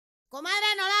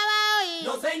Comadre, no la va a oír.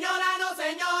 No señora, no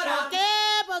señora. ¿Por qué?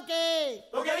 ¿Por qué?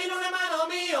 Porque vino un hermano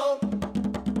mío.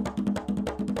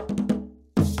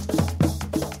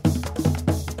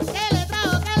 ¿Qué le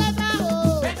trajo? ¿Qué le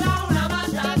trajo? Me trajo una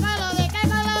manta. ¿Qué color? ¿De qué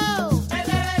color? Es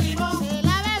de limón. Se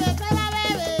la bebe, se la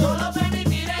bebe. No lo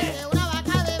permitiré. Que una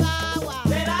vaca beba agua.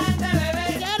 De la gente bebé.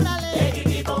 Ciérrale.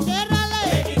 Equitipo.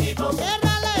 Ciérrale. Equitipo.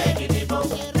 Ciérrale. Equitipo.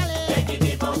 Ciérrale.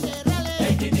 Equitipo. Ciérrale.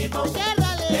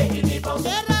 Equitipo.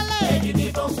 Ciérrale. Equitipo.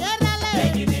 Ciérrale.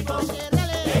 Equitipo. Ciérrale. Equitipo.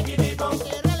 Ciérrale. Equitipo.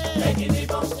 Ciérrale.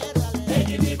 Equitipo. Ciérrale.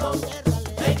 Equitipo.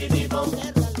 Ciérrale. Equitipo.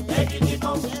 Ciérrale. Equitipo.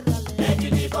 Ciérrale.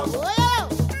 Equitipo. ¡Óyelo!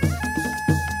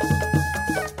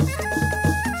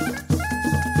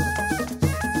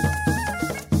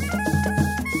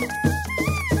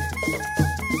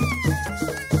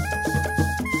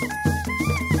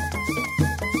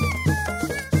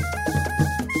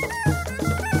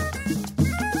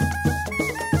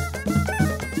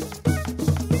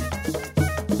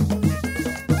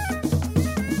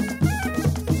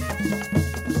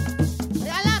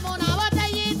 Regálame una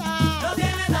botellita. No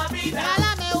tiene tapita.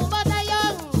 Regálame un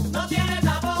botellón. No tiene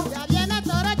tapón. Ya viene el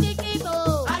toro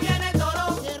chiquito. Ahí viene el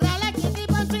toro. Ciérrale,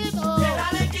 quitiponcito.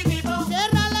 Ciérrale, equitipo.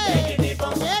 Ciérrale.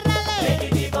 Equitipo. Ciérrale.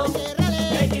 Equitipo.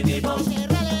 Ciérrale. Equitipo.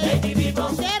 Ciérrale.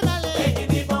 Equitipo. Ciérrale.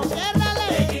 Equitipo.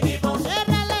 Ciérrale. Equitipo.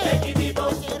 Ciérrale.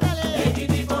 Equitipo. Ciérrale.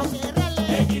 Equitipo. Ciérrale.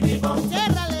 Equitipo. Ciérrale. Equitipo. Ciérrale. Equitipo.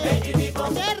 Ciérrale.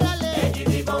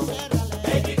 Equitipo. Ciérrale.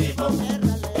 Equitipo.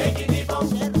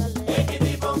 Ciérrale.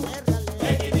 Equitipo. Ciérrale.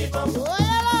 Equitipo.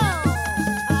 ¡Óyelo!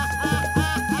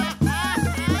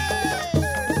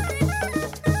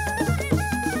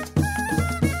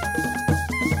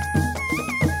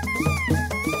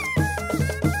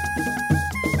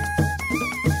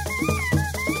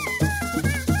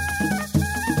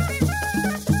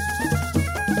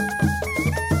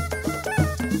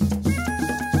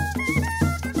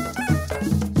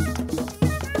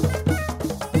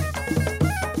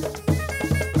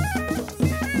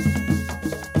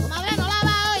 Comadre, no la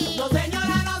va a oír. No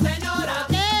señora, no señora. ¿Por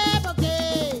qué? ¿Por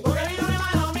qué? Porque vino un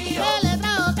hermano mío. ¿Qué le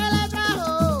trajo? ¿Qué le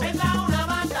trajo? Me trajo una ¿Qué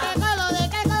manta. color? ¿De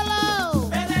qué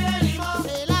color? Es de limón.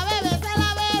 Se la bebe, se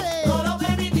la bebe. No lo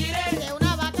permitiré. Que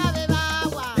una vaca beba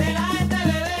agua. De la gente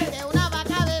bebé. Que una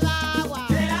vaca beba agua.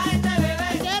 De la gente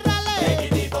bebé. Ciérrale.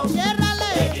 Equitipo.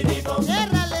 Ciérrale. Equitipo.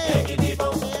 Ciérrale.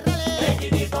 Equitipo. Ciérrale.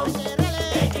 Equitipo.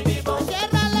 Ciérrale. Equitipo.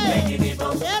 Ciérrale. Equitipo.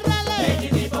 Ciérrale.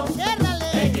 Equitipo. Ciérrale.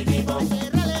 Equitipo.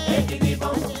 Ciérrale.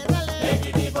 Equitipo. Ciérrale.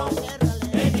 Equitipo. Ciérrale.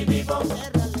 Equitipo.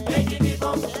 Ciérrale. Equitipo.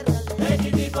 Ciérrale.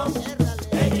 Equitipo.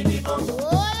 Ciérrale. Equitipo.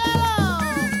 ¡Óyelo!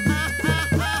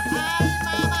 ¡Ay,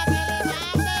 mamá, que le mande!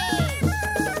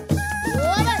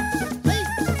 ¡Óyelo!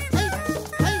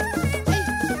 ¡Ay, ay, ay, ay, ay, ay!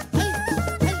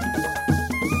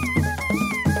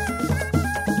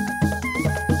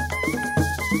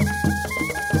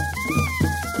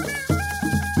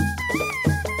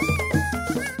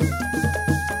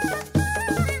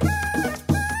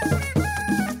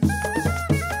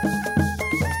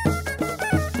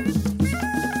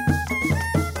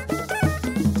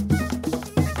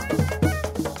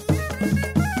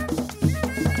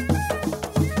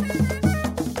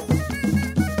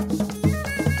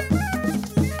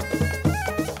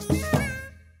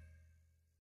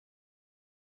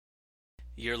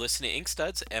 You're listening to Ink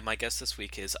Studs, and my guest this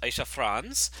week is Aisha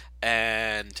Franz,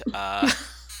 and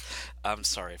I'm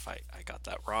sorry if I got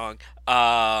that wrong.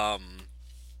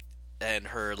 And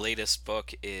her latest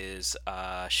book is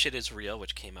Shit Is Real,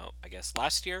 which came out, I guess,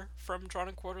 last year from Drawn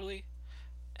and Quarterly,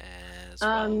 as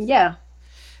well. Yeah.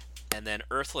 And then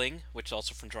Earthling, which is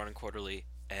also from Drawn and Quarterly,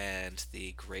 and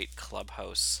the Great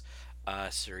Clubhouse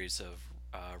series of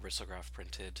risograph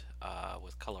printed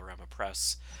with Colorama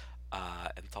Press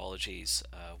anthologies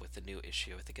with the new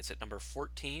issue. I think it's at number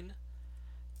 14.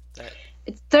 That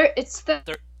It's Thir-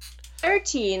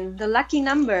 13, the lucky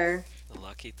number. the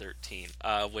lucky 13,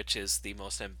 which is the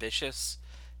most ambitious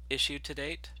issue to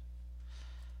date.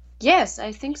 Yes,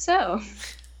 I think so.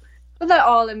 But they're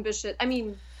all ambitious. I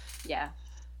mean, yeah.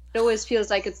 It always feels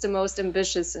like it's the most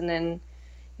ambitious, and then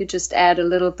you just add a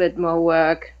little bit more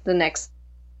work the next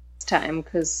time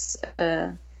because,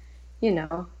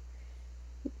 because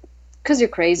you're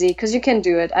crazy, because you can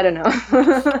do it. I don't know.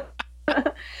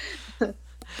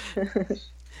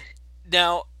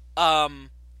 Now, kind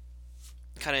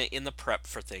of in the prep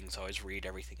for things, I always read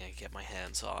everything I can get my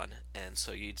hands on, and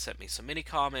so you'd sent me some mini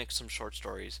comics, some short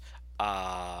stories,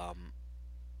 plus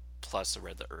I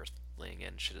read the Earthling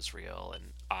and Shit Is Real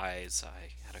and Eyes. I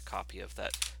had a copy of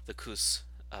that, the Kus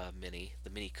mini, the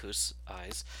mini Kus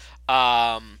Eyes,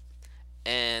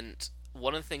 and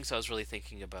one of the things I was really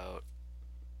thinking about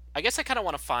I guess I kind of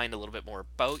want to find a little bit more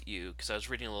about you because I was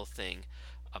reading a little thing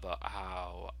about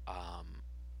how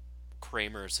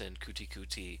Kramers and Kuti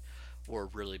Kuti were a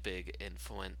really big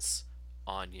influence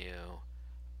on you,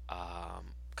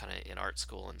 kind of in art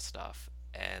school and stuff,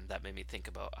 and that made me think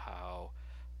about how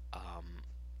I'm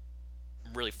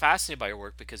really fascinated by your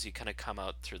work because you kind of come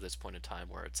out through this point in time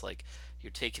where it's like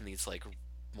you're taking these like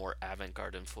more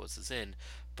avant-garde influences in,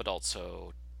 but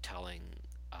also telling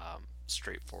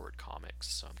straightforward comics.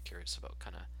 So I'm curious about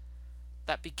kind of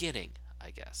that beginning,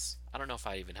 I guess. I don't know if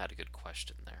I even had a good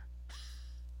question there.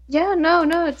 Yeah, no,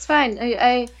 no, it's fine.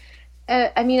 I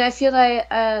mean, I feel like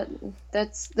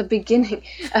that's the beginning.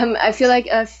 I feel like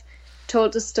I've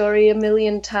told the story a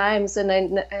million times, and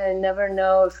I never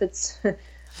know if it's.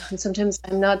 And sometimes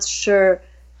I'm not sure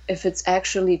if it's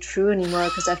actually true anymore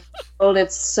because I've told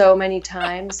it so many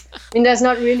times. I mean, there's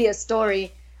not really a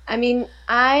story. I mean,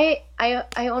 I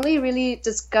only really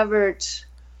discovered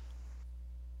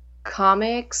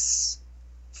comics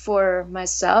for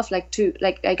myself, like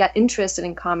I got interested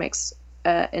in comics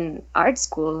in art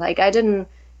school. Like I didn't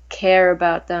care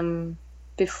about them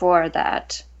before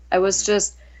that. I was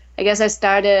just, I guess I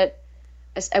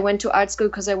went to art school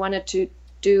because I wanted to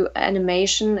do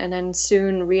animation, and then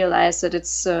soon realized that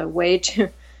it's way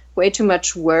too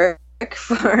much work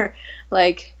for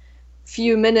like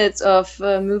few minutes of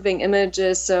moving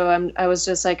images. So I was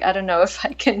just like, I don't know if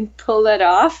I can pull that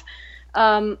off.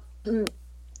 Um,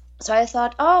 so I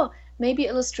thought, oh, maybe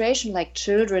illustration, like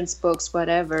children's books,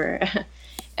 whatever.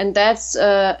 And that's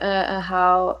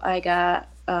how I got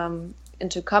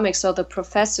into comics. So the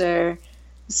professor,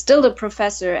 still the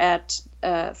professor at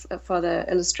for the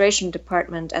illustration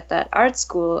department at that art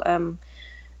school,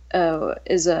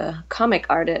 is a comic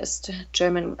artist,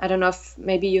 German. I don't know if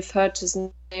maybe you've heard his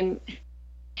name,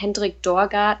 Hendrik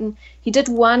Dorgarten. He did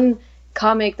one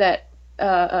comic that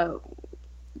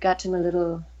got him a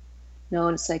little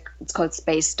known. It's called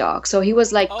Space Dog. So he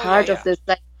was like Oh, part yeah, of this,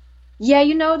 like, yeah,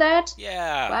 you know that?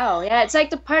 yeah. Wow, yeah, it's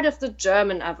like the part of the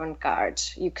German avant-garde,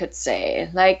 you could say,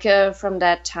 like from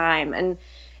that time.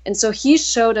 And so he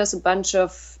showed us a bunch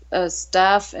of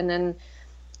stuff, and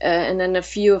then a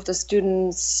few of the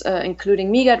students,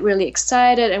 including me, got really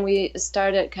excited, and we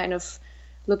started kind of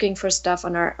looking for stuff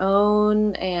on our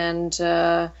own and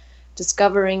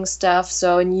discovering stuff.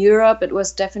 So in Europe, it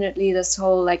was definitely this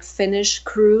whole like Finnish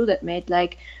crew that made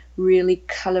like really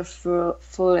colorful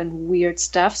full and weird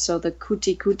stuff. So the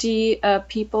Kuti Kuti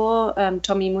people,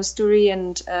 Tommy Musturi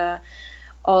and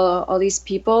all these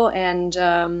people, and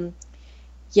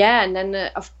yeah, and then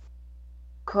of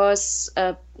course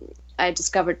I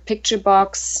discovered Picture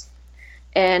Box,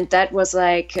 and that was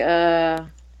like wow,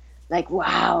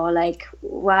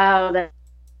 that,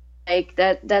 like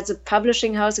that's a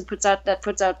publishing house that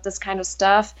puts out this kind of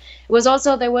stuff. It was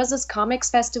also, there was this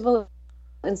comics festival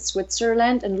in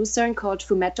Switzerland, in Lucerne, called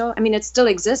Fumetto. I mean, it still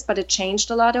exists, but it changed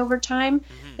a lot over time.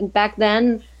 And back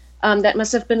then, that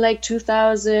must have been like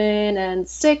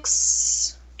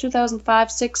 2006,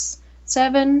 2005, 6,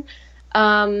 7.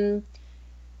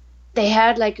 They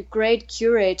had like a great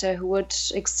curator who would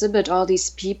exhibit all these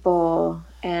people,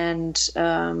 and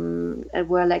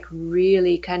were like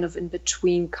really kind of in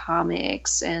between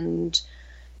comics and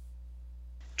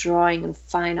drawing and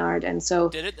fine art. And so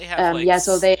Didn't they have like yeah,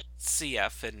 so they,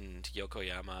 CF and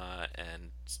Yokoyama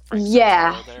and Frank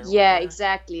yeah, Santoro there? yeah, Were there?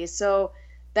 exactly. So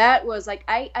that was like,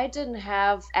 I didn't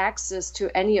have access to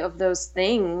any of those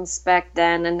things back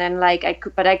then. And then like I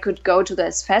could go to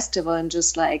this festival and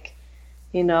just like,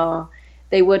 you know,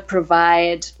 they would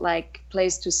provide like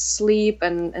place to sleep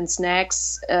and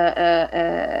snacks, or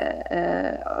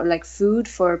like food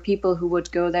for people who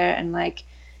would go there and like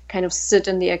kind of sit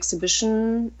in the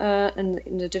exhibition,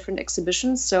 in the different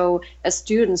exhibitions. So as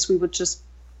students, we would just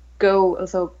go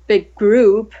with a big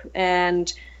group,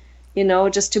 and you know,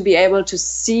 just to be able to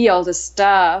see all the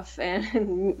stuff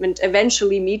and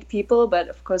eventually meet people. But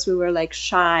of course, we were like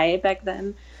shy back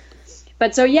then.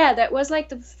 But so yeah, that was like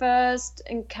the first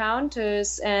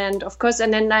encounters, and of course,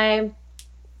 and then I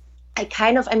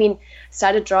kind of, I mean,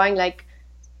 started drawing like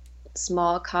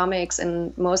small comics,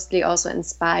 and mostly also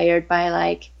inspired by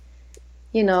like,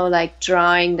 you know, like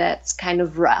drawing that's kind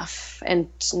of rough and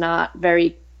not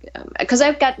very, because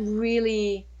I've got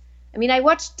really, I mean, I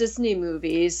watched Disney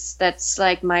movies. That's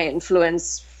like my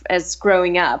influence as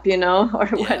growing up, you know,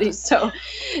 already. Yeah.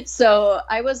 So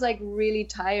I was like really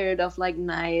tired of like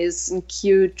nice and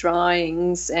cute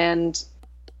drawings, and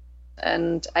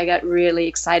I got really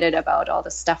excited about all the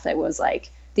stuff that was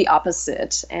like the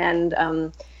opposite.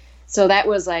 And so that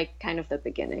was like kind of the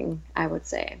beginning, I would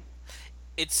say.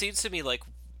 It seems to me like,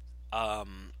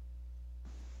 kind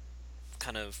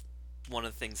of one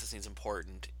of the things that seems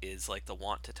important is like the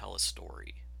want to tell a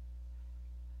story.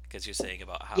 Because you're saying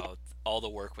about how all the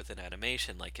work within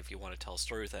animation, like if you want to tell a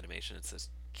story with animation, it's this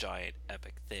giant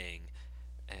epic thing,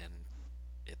 and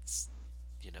it's,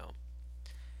 you know,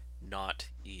 not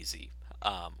easy,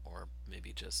 or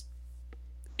maybe just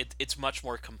it's much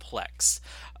more complex.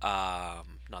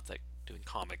 Not that doing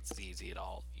comics is easy at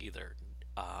all either.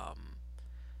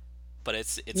 But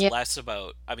it's Yeah. less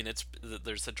about. I mean,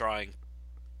 there's the drawing,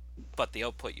 but the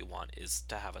output you want is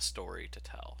to have a story to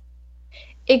tell.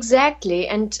 Exactly,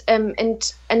 and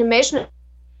animation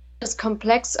is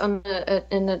complex on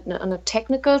a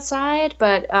technical side,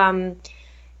 but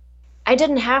I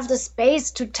didn't have the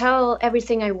space to tell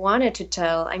everything I wanted to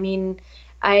tell. I mean,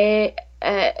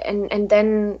 and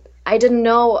then I didn't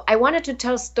know. I wanted to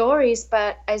tell stories,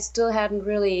 but I still hadn't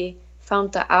really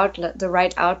found the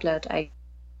right outlet, I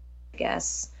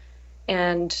guess.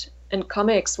 And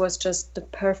comics was just the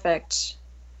perfect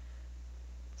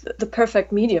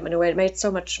medium in a way. It made so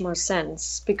much more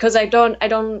sense because I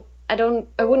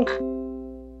wouldn't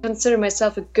consider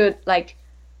myself a good like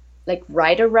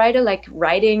writer. Like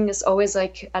writing is always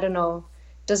like, I don't know,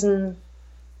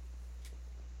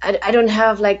 I don't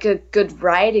have like a good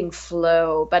writing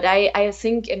flow, but I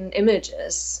think in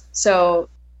images. So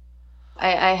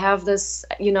I have this,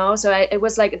 you know, so it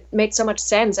was like, it made so much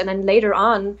sense. And then later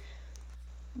on,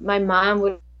 my mom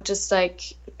would just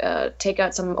like take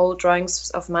out some old drawings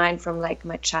of mine from like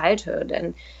my childhood,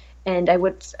 and I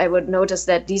would notice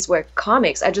that these were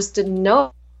comics. I just didn't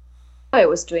know I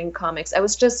was doing comics. I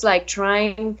was just like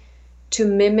trying to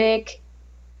mimic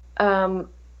an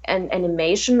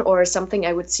animation or something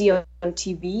I would see on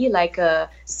TV, like a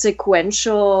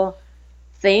sequential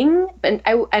thing, and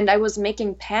I was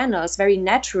making panels very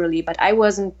naturally, but I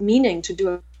wasn't meaning to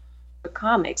do a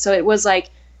comic. So it was like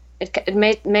it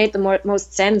made the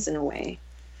most sense in a way.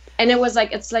 And it was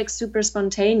like, it's like super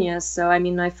spontaneous. So I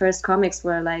mean, my first comics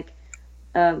were like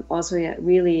also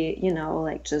really, you know,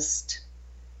 like just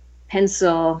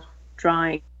pencil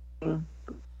drawing,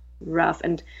 rough.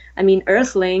 And I mean,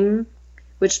 Earthling,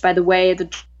 which by the way, the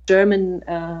German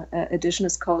edition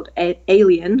is called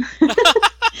Alien,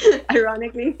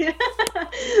 ironically.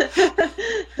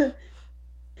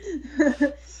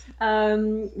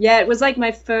 Yeah, it was like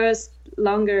my first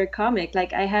longer comic.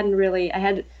 Like I had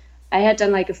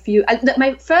done like a few.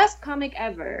 My first comic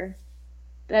ever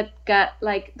that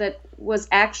was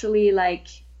actually like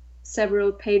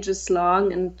several pages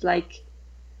long and like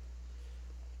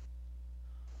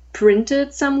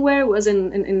printed somewhere was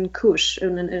in Kush,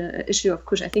 in an issue of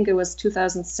Kush. I think it was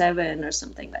 2007 or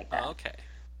something like that. Oh, okay.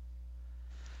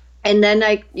 And then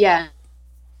and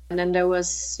then there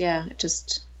was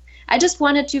I just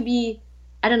wanted to be,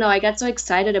 I don't know, I got so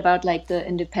excited about like the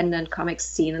independent comics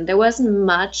scene, and there wasn't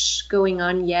much going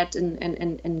on yet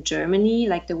in Germany.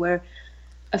 Like there were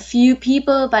a few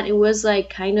people, but it was like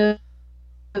kind of,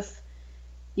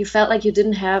 you felt like you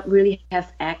didn't really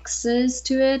have access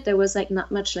to it. There was like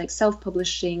not much like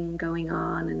self-publishing going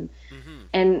on,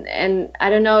 and I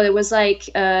don't know, it was like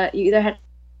you either had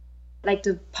like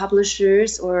the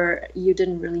publishers or you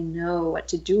didn't really know what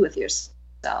to do with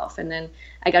yourself. And then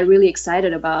I got really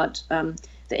excited about the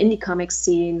indie comics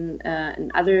scene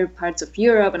in other parts of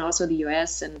Europe and also the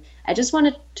US, and I just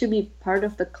wanted to be part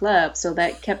of the club. So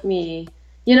that kept me,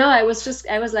 you know, I was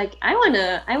like, I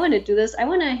wanna do this. I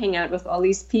wanna hang out with all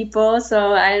these people.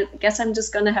 So I guess I'm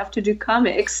just gonna have to do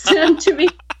comics to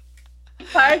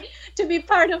be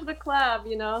part of the club,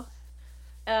 you know.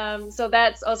 So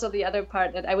that's also the other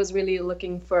part that I was really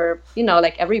looking for, you know,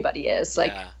 like everybody is,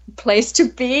 like place to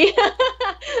be.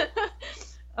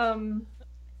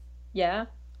 Yeah.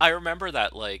 I remember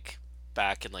that like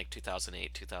back in like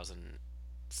 2008,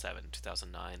 2007,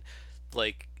 2009,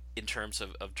 like in terms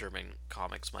of German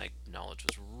comics, my knowledge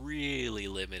was really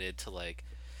limited to like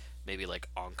maybe like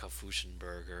Anke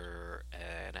Fuschenberger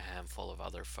and a handful of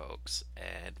other folks.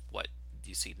 And what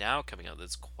you see now coming out,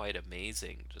 that's quite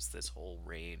amazing, just this whole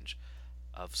range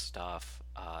of stuff,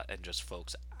 and just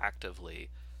folks actively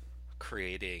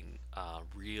creating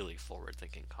really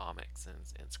forward-thinking comics, and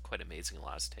it's quite amazing in the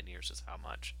last 10 years just how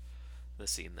much the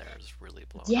scene there is really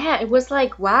blown up. It was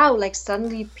like, wow, like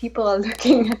suddenly people are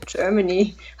looking at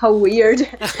Germany. How weird.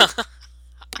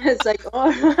 It's like,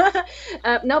 oh.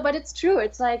 No, but it's true.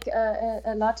 It's like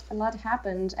a lot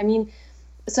happened. I mean,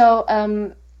 so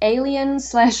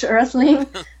Alien/Earthling,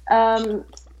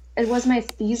 it was my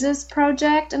thesis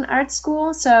project in art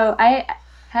school. So I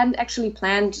hadn't actually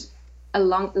planned a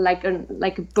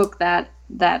book that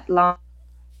long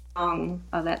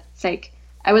or that thick.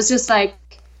 I was just like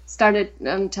started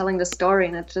telling the story,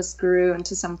 and it just grew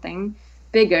into something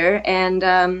bigger.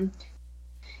 And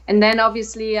And then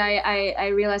obviously I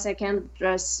realized I can't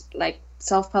just like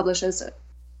self-publish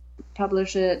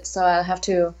it, so I'll have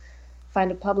to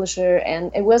find a publisher.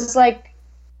 And it was like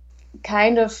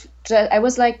kind of, I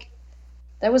was like,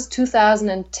 that was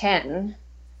 2010,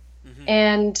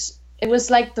 and it was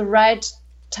like the right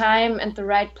time and the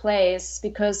right place,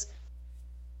 because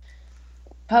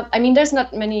I mean, there's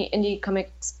not many indie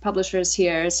comics publishers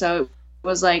here, so it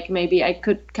was like maybe I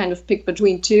could kind of pick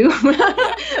between two.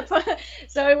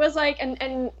 So it was like,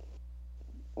 and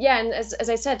yeah, and as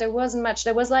I said, there wasn't much.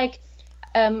 There was like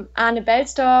Arne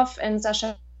Belsdorf and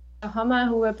Sascha Hommer,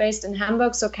 who were based in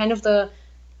Hamburg, so kind of the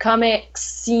comic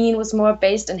scene was more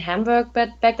based in Hamburg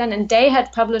back then, and they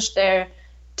had published their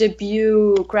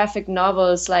debut graphic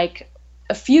novels like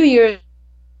a few years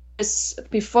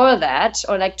before that,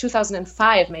 or like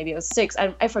 2005 maybe, or 6,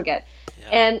 I forget. Yeah.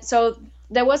 And so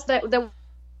there was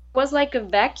like a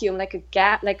vacuum, like a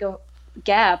gap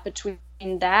between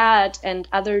that and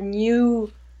other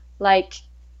new like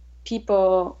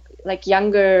people, like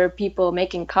younger people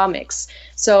making comics.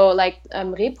 So like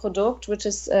Reprodukt, which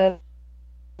is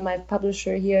my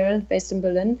publisher here based in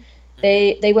Berlin,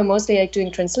 they were mostly like doing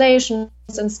translations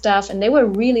and stuff, and they were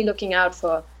really looking out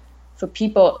for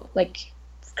people like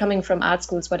coming from art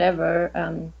schools, whatever,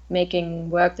 making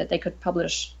work that they could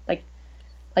publish, like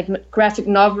graphic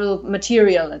novel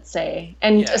material, let's say,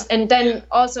 and then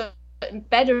also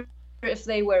better if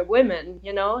they were women,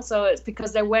 you know. So it's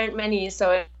because there weren't many,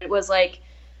 so it was like,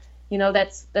 you know,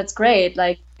 that's great.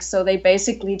 Like, so they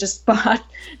basically just bought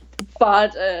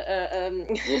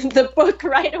the book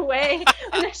right away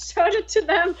when I showed it to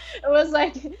them. It was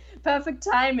like perfect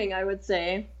timing, I would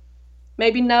say.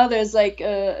 Maybe now there's like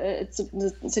the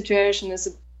situation is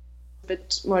a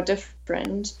bit more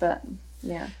different, but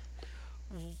yeah.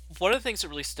 One of the things that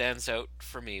really stands out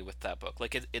for me with that book,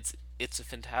 like it's a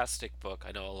fantastic book.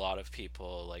 I know a lot of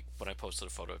people, like when I posted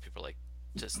a photo, people like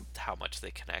just how much they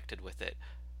connected with it.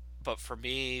 But for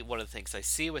me, one of the things I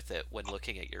see with it when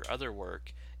looking at your other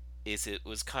work is it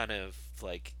was kind of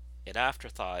like an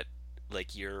afterthought,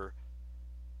 like you're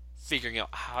figuring out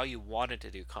how you wanted to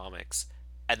do comics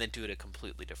and then do it a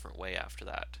completely different way after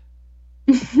that.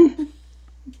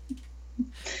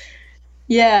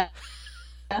 Yeah.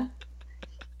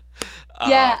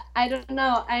 Yeah, I don't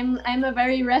know. I'm a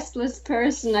very restless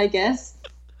person, I guess.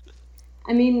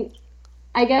 I mean,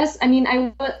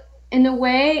 in a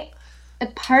way, a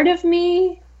part of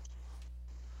me,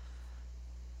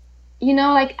 you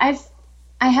know, like I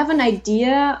have an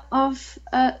idea of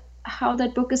how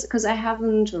that book is, because I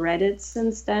haven't read it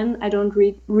since then. I don't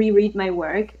reread my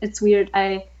work. It's weird.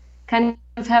 I kind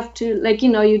of have to, like, you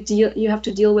know, you have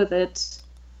to deal with it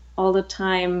all the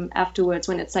time afterwards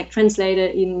when it's like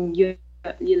translated in you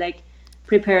like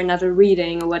prepare another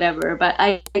reading or whatever. But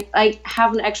I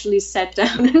haven't actually sat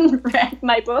down and read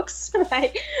my books,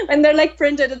 right? When they're like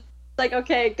printed, it's like,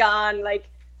 okay, gone, like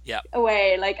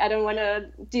away, like I don't want to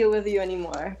deal with you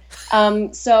anymore.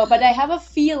 So but I have a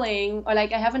feeling, or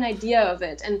like I have an idea of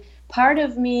it, and part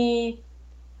of me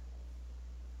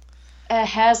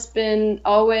has been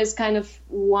always kind of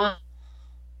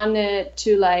wanted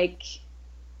to like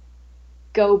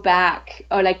go back,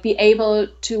 or like be able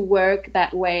to work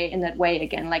that way, in that way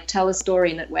again, like tell a story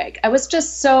in that way. I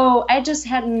just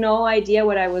had no idea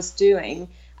what I was doing.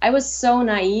 I was so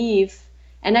naive,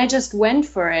 and I just went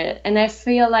for it. And I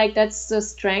feel like that's the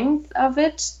strength of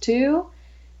it too,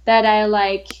 that I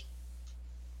like,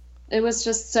 it was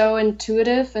just so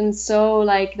intuitive, and so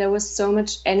like there was so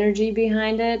much energy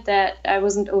behind it that I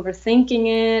wasn't overthinking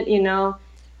it, you know.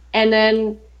 And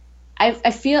then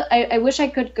I feel I wish I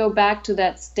could go back to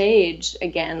that stage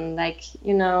again, like,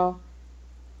 you know.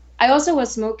 I also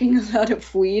was smoking a lot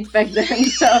of weed back then,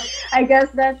 so I guess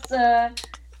that's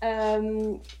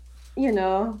you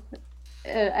know,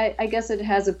 I guess it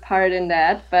has a part in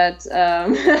that, but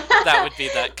that would be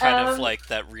that kind of like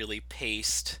that really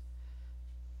paced,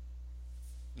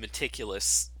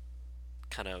 meticulous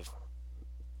kind of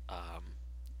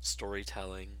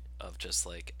storytelling of just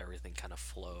like everything kind of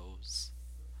flows.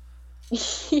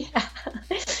 Yeah.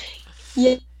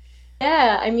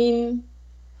 I mean,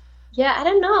 yeah, I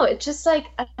don't know. It just like,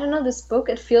 I don't know, this book,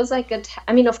 it feels like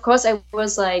I mean, of course, I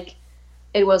was like,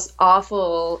 it was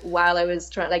awful while I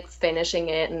was like finishing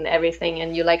it and everything,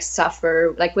 and you like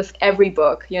suffer like with every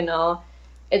book, you know.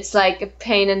 It's like a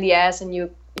pain in the ass, and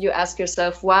you ask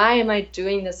yourself, why am I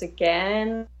doing this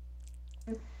again?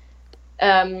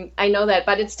 I know that,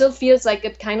 but it still feels like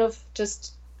it kind of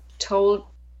just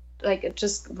like it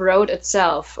just wrote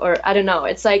itself, or I don't know.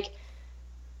 It's like,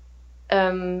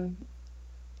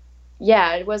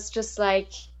 yeah, it was just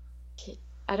like,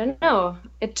 I don't know.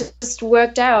 It just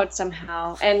worked out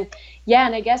somehow. And yeah,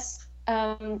 and I guess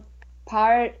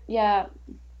partly,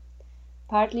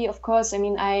 of course. I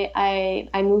mean,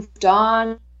 I moved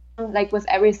on, like with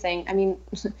everything. I mean,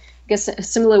 I guess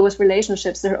similar with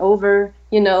relationships. They're over,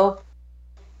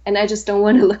 and I just don't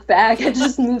want to look back. I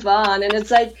just move on. And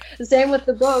it's like the same with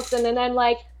the books. And then I'm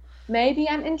like, maybe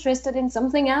I'm interested in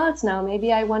something else now.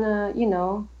 Maybe I want to,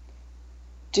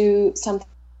 do something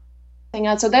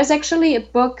else. So there's actually a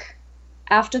book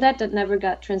after that never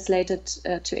got translated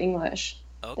to English.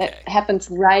 Okay. That happens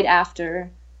right after,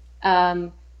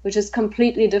 which is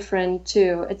completely different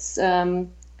too. It's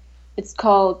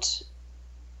called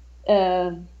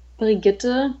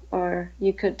Brigitte, or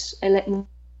you could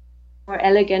more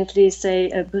elegantly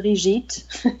say Brigitte.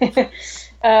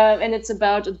 And it's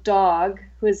about a dog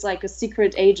who is like a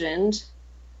secret agent.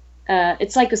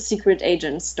 It's like a secret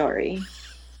agent story,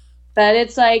 but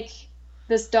it's like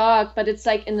this dog, but it's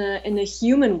like in a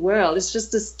human world. It's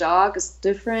just this dog is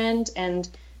different, and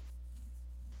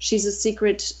she's a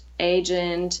secret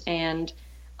agent, and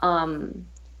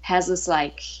has this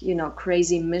like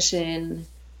crazy mission,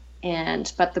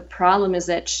 but the problem is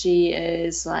that she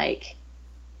is like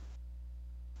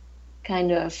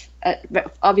kind of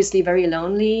obviously very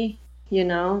lonely,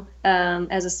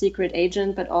 as a secret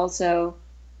agent, but also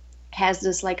has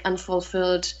this like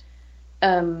unfulfilled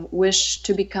wish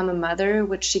to become a mother,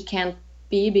 which she can't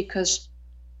be because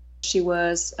she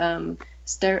was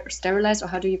sterilized, or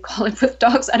how do you call it with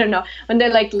dogs? I don't know, when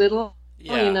they're like little,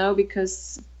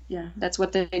 because that's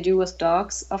what they do with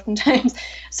dogs oftentimes.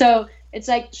 So it's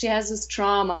like she has this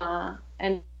trauma,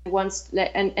 and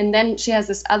and then she has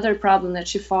this other problem that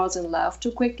she falls in love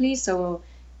too quickly. So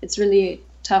it's really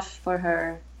tough for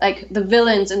her. Like the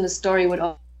villains in the story would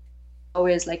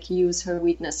always like use her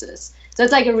weaknesses. So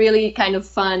it's like a really kind of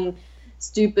fun,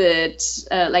 stupid,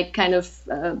 like kind of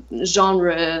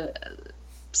genre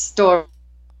story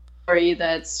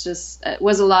that's just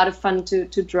was a lot of fun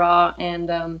to draw, and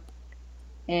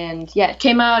yeah, it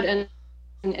came out in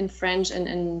French and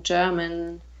in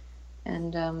German,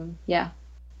 and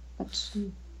but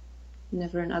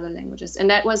never in other languages. And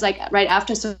that was like right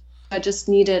after, so I just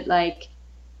needed like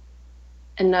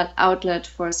an outlet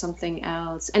for something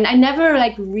else. And I never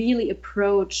like really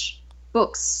approach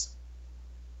books.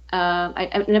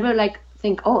 I never like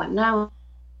think, oh, I'm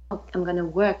gonna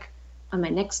work on my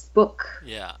next book.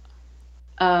 Yeah.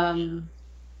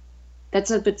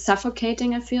 That's a bit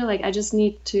suffocating, I feel. Like I just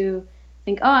need to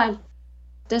think, oh,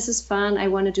 this is fun. I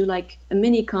want to do like a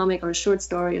mini comic or a short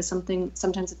story or something.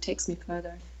 Sometimes it takes me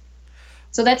further.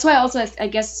 So that's why also I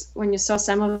guess when you saw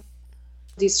some of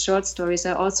these short stories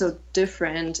are also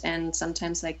different, and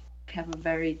sometimes like have a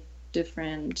very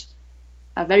different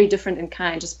in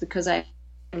kind, just because I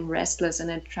am restless and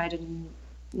I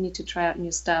need to try out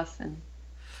new stuff. And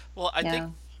well, I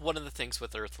think one of the things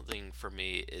with Earthling for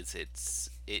me is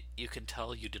you can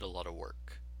tell you did a lot of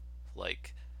work,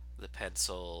 like the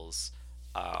pencils,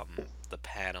 the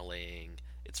paneling.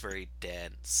 It's very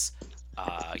dense.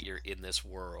 You're in this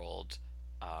world,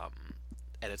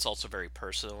 and it's also very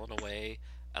personal in a way,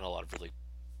 and a lot of really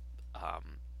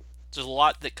there's a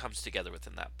lot that comes together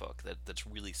within that book that's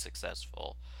really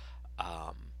successful.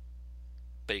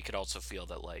 But you could also feel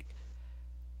that like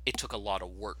it took a lot of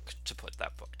work to put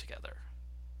that book together.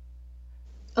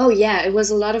 Oh yeah, it was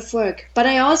a lot of work, but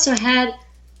I also had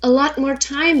a lot more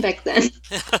time back then.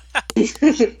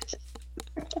 It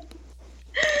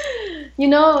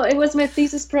was my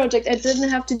thesis project. I didn't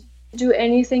have to do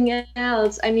anything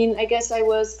else. I mean, I guess I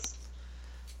was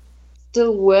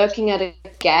still working at a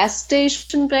gas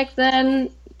station back then.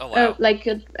 Oh wow.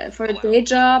 For a day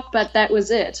job, but that was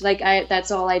it. Like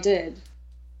that's all I did.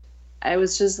 I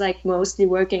was just like mostly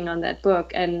working on that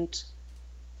book and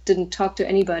didn't talk to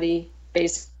anybody,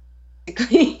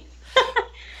 basically.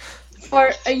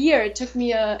 For a year. It took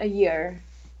me a year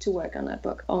to work on that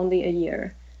book, only a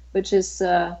year, which is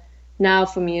now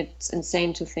for me it's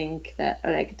insane to think that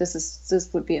like this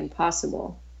would be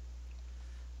impossible.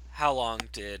 How long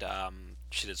did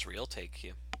Shit Is Real take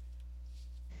you?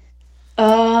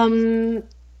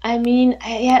 I mean,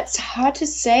 it's hard to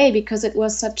say because it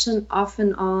was such an off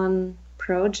and on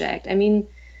project. I mean,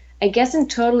 I guess in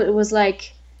total it was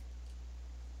like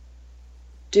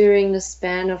during the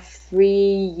span of 3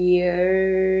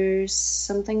 years,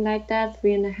 something like that,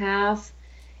 3.5.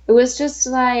 It was just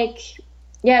like,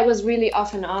 it was really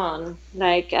off and on.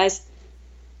 Like I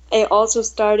also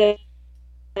started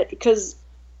because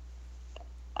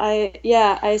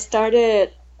I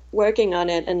started working on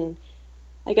it, and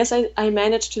I guess I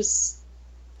managed to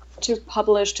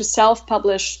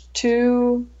self-publish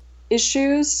 2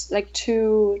 issues, like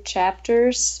 2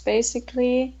 chapters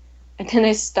basically, and then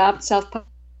I stopped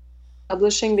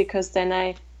self-publishing because then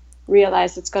I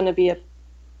realized it's going to be a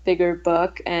bigger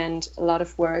book and a lot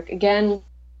of work again,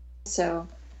 so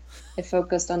I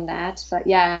focused on that. But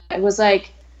yeah, it was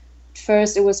like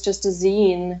first it was just a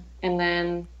zine, and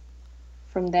then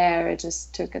from there it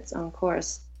just took its own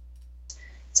course.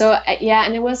 So yeah,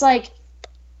 and it was like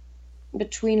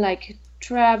between like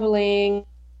traveling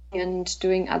and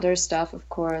doing other stuff, of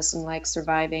course, and like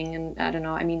surviving, and I don't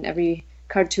know, I mean, every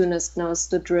cartoonist knows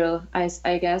the drill,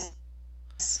 I guess.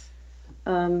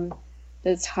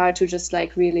 It's hard to just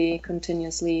like really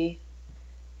continuously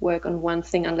work on one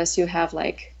thing unless you have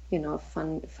like, you know,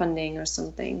 funding or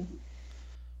something.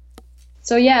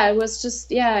 So yeah, it was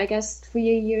just, yeah, I guess 3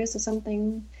 years or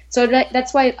something. So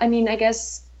that's why, I mean, I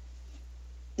guess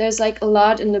there's like a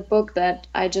lot in the book that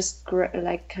I just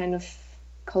like kind of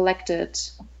collected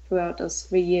throughout those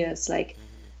 3 years. Like,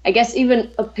 I guess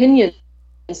even opinions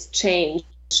changed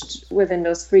within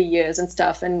those 3 years and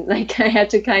stuff. And like, I had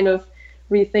to kind of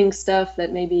rethink stuff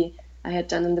that maybe I had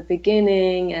done in the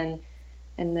beginning, and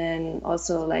then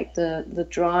also like the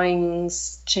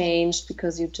drawings changed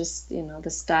because you just, you know, the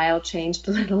style changed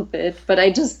a little bit, but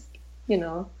I just, you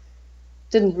know,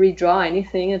 didn't redraw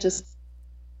anything. It's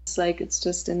like, it's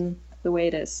just in the way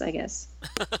it is, I guess.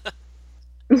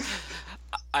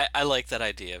 I like that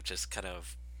idea of just kind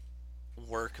of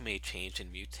work may change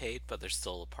and mutate, but there's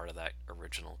still a part of that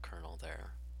original kernel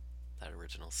there, that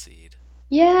original seed.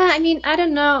 Yeah, I mean, I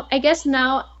don't know. I guess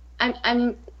now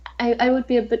I would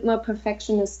be a bit more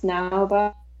perfectionist now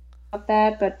about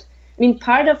that, but I mean,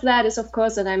 part of that is, of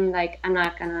course, that I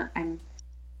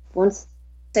won't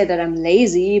say that I'm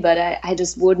lazy, but I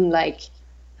just wouldn't like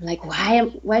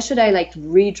why should I like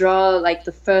redraw like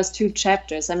the first 2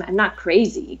 chapters? I'm not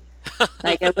crazy.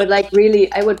 Like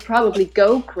I would probably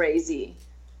go crazy.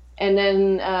 And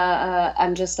then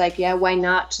I'm just like, yeah, why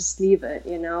not just leave it?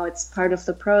 You know, it's part of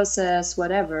the process,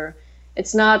 whatever.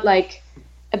 It's not like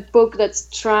a book that's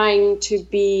trying to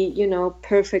be, you know,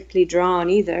 perfectly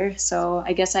drawn either. So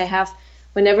I guess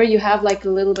whenever you have like a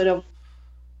little bit of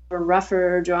a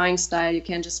rougher drawing style, you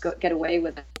can't just get away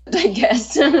with it, I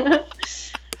guess.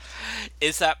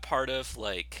 Is that part of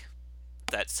like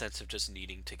that sense of just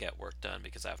needing to get work done?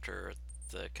 Because after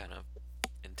the kind of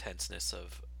intenseness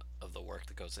of the work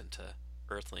that goes into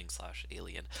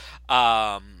Earthling/Alien,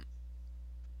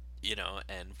 you know,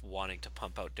 and wanting to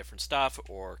pump out different stuff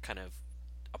or kind of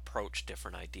approach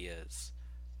different ideas,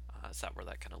 is that where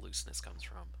that kind of looseness comes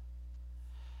from?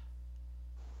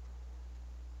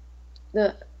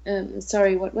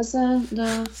 Sorry, what was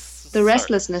the Sorry.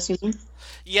 restlessness, you mean?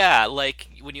 Yeah, like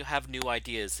when you have new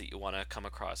ideas that you want to come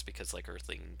across, because like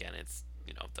Earthling, again, it's,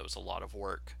 you know, there was a lot of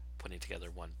work putting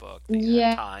together one book that you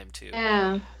had time to,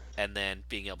 Yeah. and then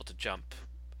being able to jump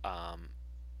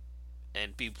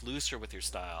and be looser with your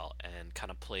style and kind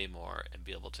of play more and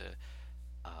be able to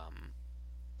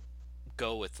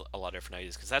go with a lot of different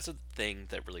ideas, because that's a thing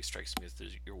that really strikes me with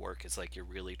your work, is like you're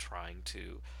really trying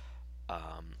to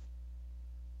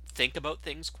think about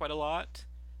things quite a lot,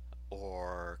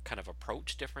 or kind of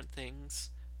approach different things,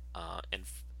 and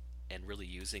really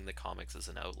using the comics as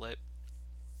an outlet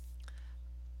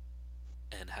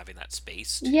and having that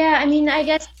space to... Yeah, I mean, I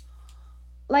guess,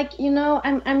 like, you know,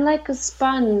 I'm like a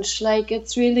sponge. Like,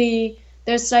 it's really,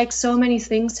 there's like so many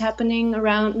things happening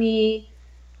around me.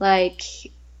 Like,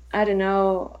 I don't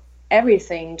know,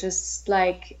 everything. Just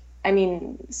like, I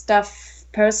mean, stuff,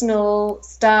 personal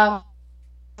stuff,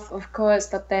 of course,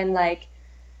 but then like,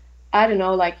 I don't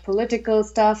know, like political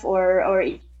stuff, or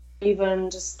even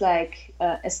just like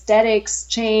aesthetics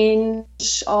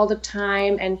change all the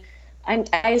time, and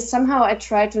I somehow I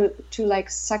try to like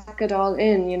suck it all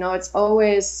in, you know. It's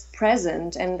always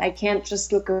present, and I can't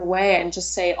just look away and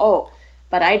just say, oh,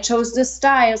 but I chose this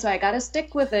style, so I gotta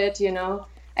stick with it, you know.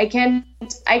 I can't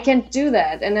do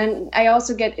that. And then I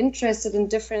also get interested in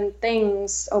different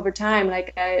things over time.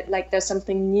 Like there's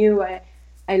something new I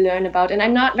learn about, and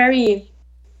I'm not very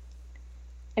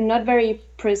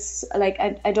like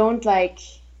I don't like,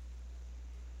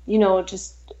 you know,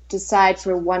 just decide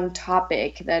for one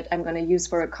topic that I'm going to use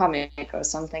for a comic or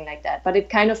something like that. But it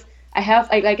kind of,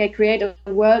 I create a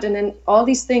world, and then all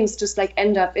these things just like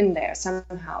end up in there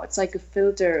somehow. It's like a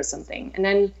filter or something. And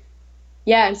then,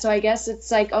 yeah, and so I guess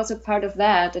it's like also part of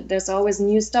that there's always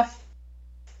new stuff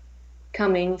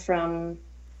coming from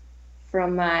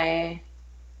my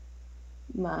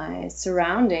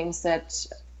surroundings that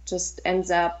just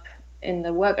ends up in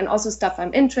the work, and also stuff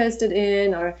I'm interested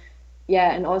in, or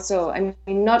yeah, and also, I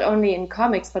mean, not only in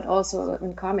comics but also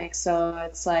in comics. So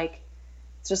it's like,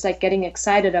 it's just like getting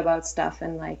excited about stuff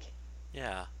and like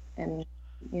Yeah. and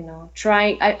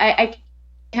trying. I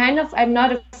kind of, I'm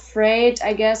not afraid,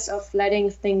 I guess, of letting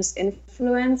things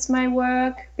influence my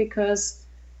work because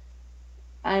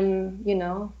I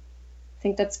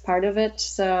think that's part of it.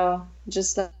 So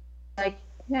just like,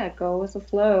 yeah, go with the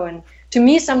flow. And to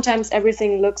me, sometimes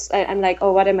everything looks, I'm like,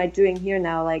 oh, what am I doing here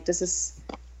now? Like, this is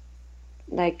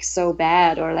like so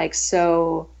bad or like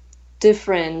so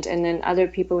different. And then other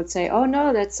people would say, oh,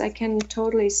 no, I can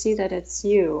totally see that it's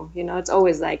you. It's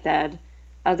always like that.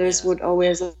 Others Yeah. would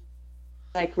always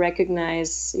like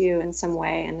recognize you in some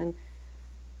way. And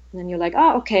then you're like,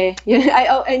 oh, okay.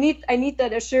 Yeah, I need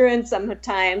that assurance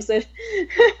sometimes that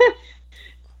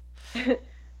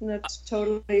not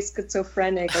totally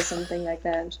schizophrenic or something like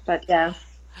that. But yeah.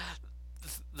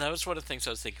 That was one of the things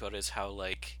I was thinking about is how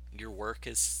like your work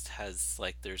has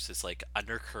like there's this like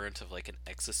undercurrent of like an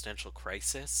existential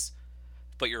crisis,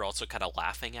 but you're also kind of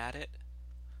laughing at it.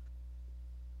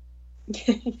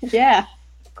 Yeah,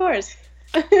 of course.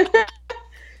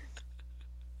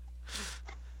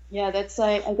 Yeah, that's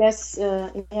like, I guess,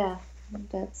 yeah,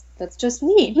 that's just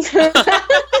me.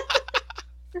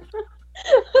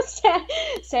 sad,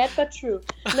 sad but true.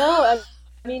 No, I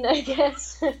mean, I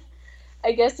guess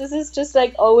this is just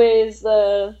like always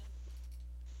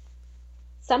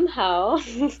somehow.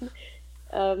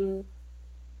 um,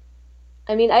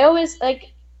 I mean, I always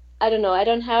like, I don't know, I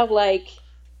don't have like,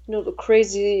 the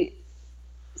crazy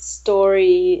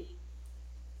story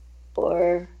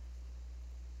or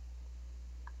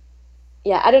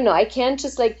yeah, I don't know. I can't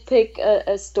just like pick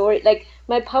a story. Like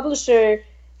my publisher,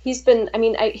 he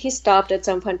stopped at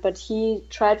some point, but he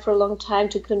tried for a long time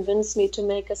to convince me to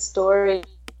make a story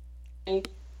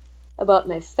about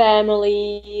my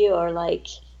family or like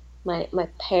my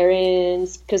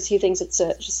parents because he thinks it's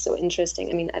just so interesting.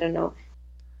 I mean, I don't know.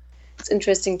 It's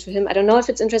interesting to him. I don't know if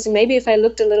it's interesting. Maybe if I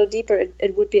looked a little deeper,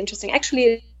 it would be interesting.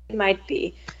 Actually, it might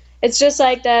be. It's just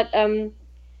like that.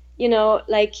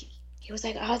 Like he was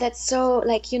like, oh, that's so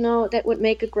like that would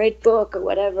make a great book or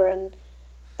whatever. And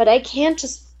but I can't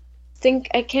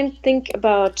think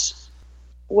about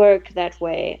work that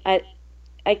way.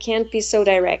 I can't be so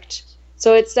direct.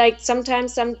 So it's like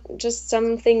sometimes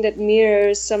something that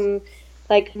mirrors some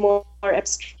like more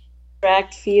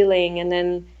abstract feeling, and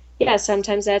then yeah,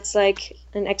 sometimes that's like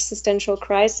an existential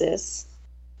crisis,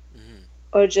 Hmm.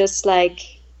 or just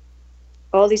like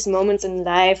all these moments in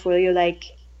life where you're like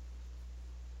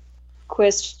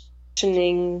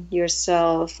questioning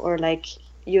yourself, or like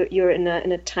you're in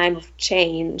a time of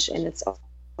change, and it's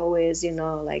always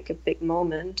like a big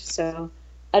moment. So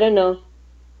I don't know.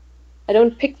 I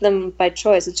don't pick them by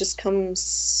choice. It just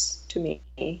comes to me.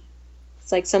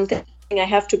 It's like something I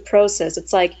have to process.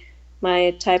 It's like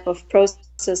my type of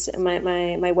process,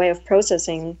 my way of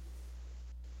processing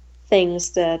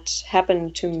things that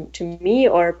happen to me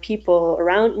or people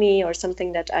around me or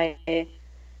something that I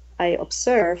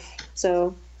observe.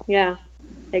 So yeah,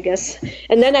 I guess.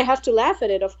 And then I have to laugh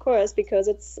at it, of course, because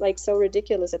it's like so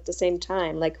ridiculous at the same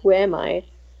time. Like, who am I?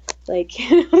 Like,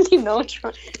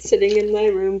 sitting in my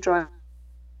room drawing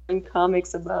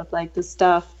comics about like this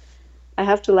stuff. I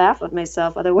have to laugh at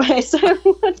myself, otherwise I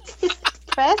would be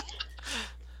depressed.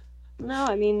 No,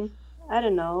 I mean, I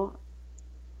don't know.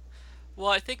 Well,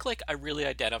 I think like I really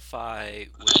identify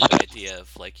with the idea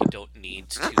of like you don't need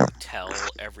to tell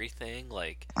everything.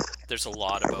 Like there's a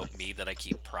lot about me that I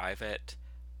keep private.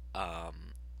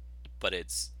 Um, but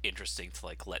it's interesting to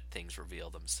like let things reveal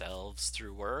themselves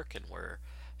through work, and where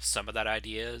some of that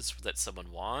ideas that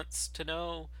someone wants to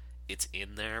know, it's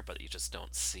in there but you just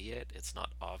don't see it, it's not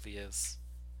obvious.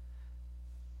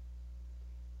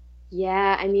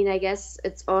 Yeah, I mean, I guess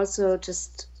it's also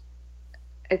just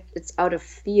it's out of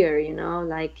fear,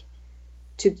 like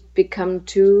to become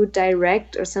too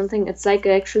direct or something. It's like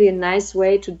actually a nice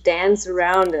way to dance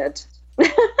around it.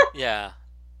 Yeah.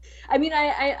 I mean,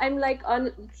 I'm like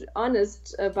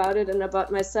honest about it and about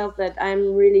myself that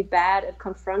I'm really bad at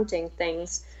confronting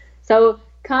things. So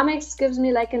comics gives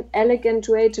me like an elegant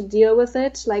way to deal with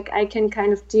it. Like I can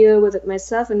kind of deal with it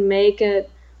myself and make it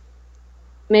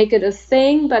a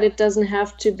thing, but it doesn't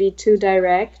have to be too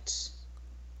direct.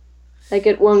 Like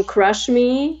it won't crush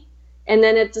me. And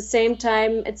then at the same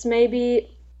time, it's maybe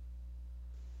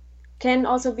can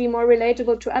also be more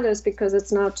relatable to others because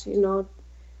it's not,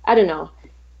 I don't know.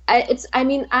 I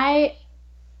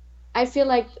feel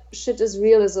like shit is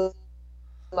real is a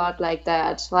lot like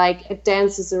that. Like it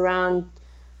dances around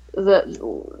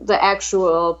the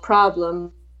actual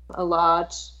problem a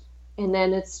lot, and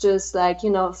then it's just like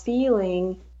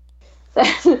feeling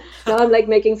Now I'm like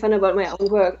making fun about my own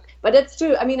work, but it's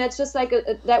true. I mean, it's just like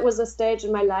that was a stage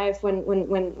in my life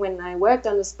when I worked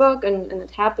on this book and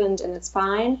it happened and it's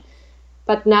fine.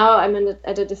 But now I'm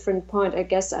at a different point. I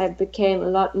guess I became a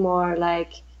lot more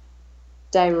like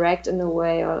direct in a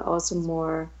way, or also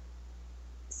more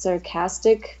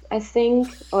sarcastic, I think.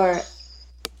 Or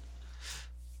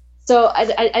so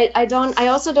I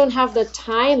also don't have the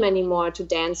time anymore to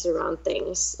dance around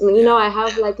things. I mean, you know, I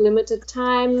have like limited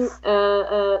time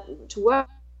to work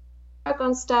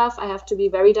on stuff. I have to be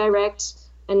very direct,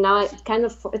 and now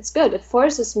it's good. It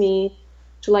forces me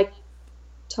to like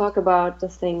talk about the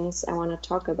things I want to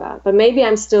talk about. But maybe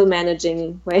I'm still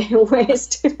managing ways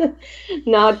to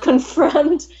not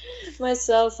confront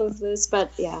myself with this.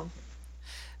 But yeah.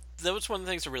 That was one of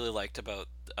the things I really liked about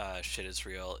Shit Is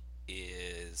Real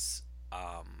is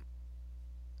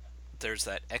there's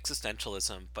that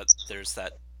existentialism, but there's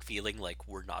that feeling like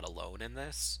we're not alone in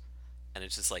this. And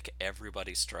it's just like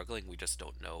everybody's struggling. We just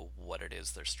don't know what it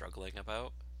is they're struggling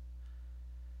about.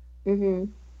 Mm-hmm.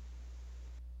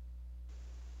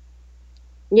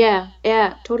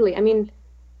 Yeah, totally. I mean,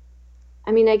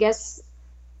 I guess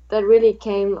that really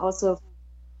came also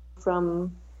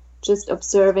from just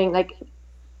observing, like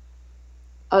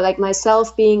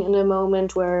myself being in a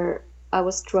moment where I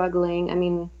was struggling. I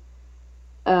mean,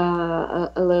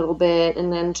 a little bit,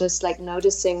 and then just like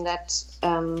noticing that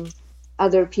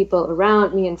other people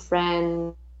around me and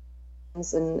friends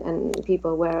and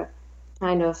people were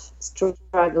kind of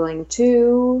struggling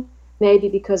too, maybe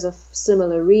because of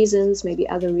similar reasons, maybe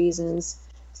other reasons.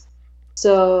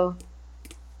 So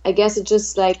I guess it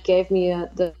just like gave me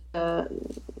the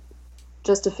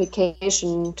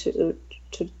justification to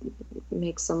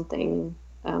make something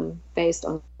based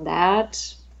on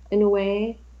that in a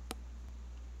way.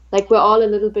 Like we're all a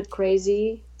little bit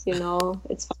crazy, you know,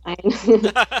 it's fine.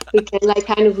 We can like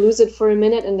kind of lose it for a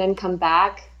minute and then come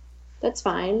back. That's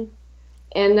fine.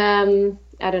 And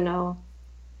I don't know.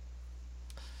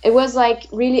 It was like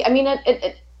really, I mean,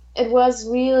 it was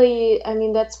really, I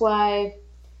mean, that's why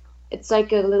it's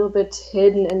like a little bit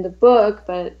hidden in the book,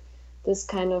 but this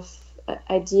kind of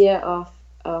idea of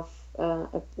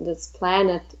this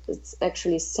planet, it's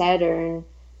actually Saturn,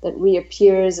 that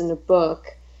reappears in the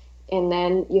book. And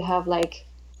then you have like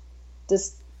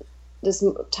this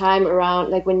time around,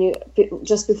 like when you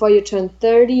just before you turn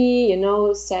 30, you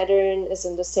know, Saturn is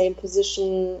in the same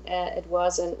position it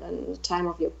was in the time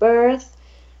of your birth.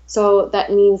 So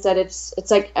that means that it's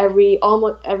like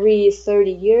almost every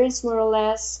 30 years more or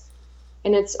less,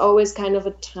 and it's always kind of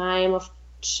a time of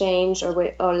change or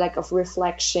like of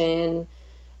reflection.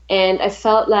 And I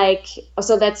felt like,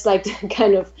 so that's like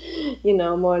kind of, you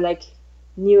know, more like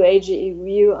new agey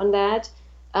view on that.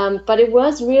 But it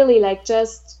was really like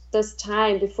just this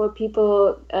time before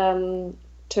people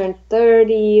turned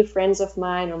 30, friends of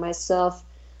mine or myself,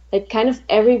 like kind of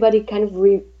everybody kind of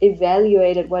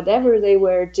re-evaluated whatever they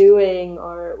were doing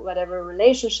or whatever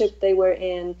relationship they were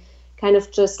in, kind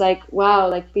of just like, wow,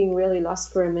 like being really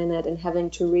lost for a minute and having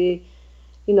to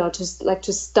just like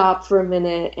to stop for a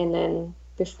minute and then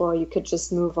before you could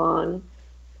just move on.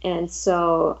 And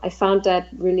so I found that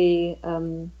really,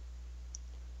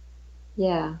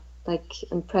 like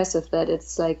impressive that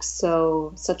it's like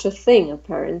such a thing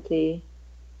apparently.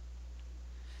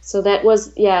 So that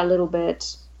was, a little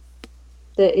bit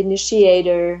the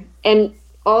initiator. And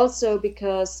also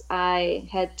because I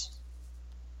had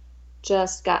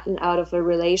just gotten out of a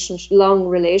long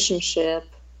relationship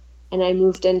and I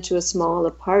moved into a small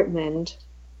apartment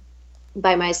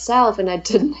by myself, and I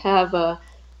didn't have a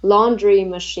laundry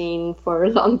machine for a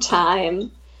long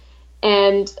time.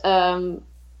 And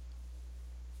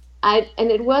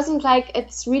it wasn't like,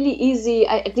 it's really easy,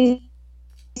 at least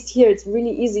here it's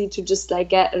really easy to just like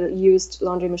get a used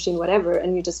laundry machine, whatever,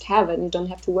 and you just have it and you don't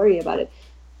have to worry about it.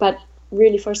 But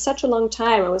really for such a long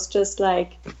time I was just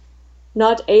like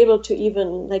not able to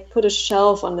even like put a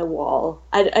shelf on the wall.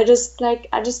 I just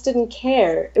didn't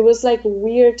care. It was like a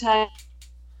weird time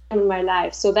in my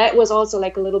life. So that was also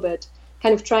like a little bit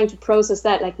kind of trying to process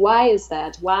that, like, why is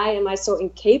that? Why am I so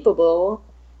incapable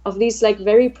of these like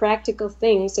very practical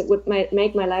things that would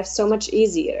make my life so much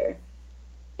easier?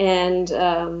 And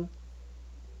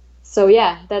so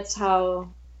that's how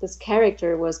this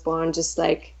character was born, just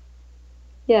like,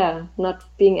 not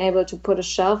being able to put a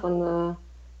shelf on the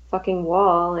fucking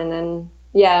wall, and then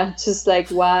just like,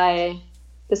 why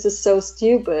this is so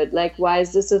stupid, like, why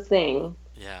is this a thing?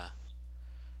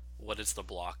 What is the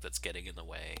block that's getting in the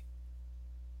way?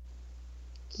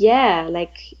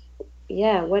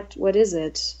 What is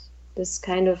it? This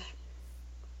kind of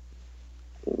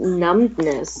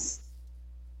numbness,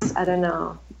 I don't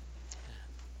know.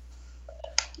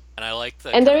 And I like the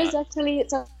And there kinda- is actually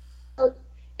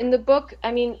in the book.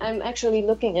 I mean, I'm actually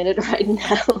looking at it right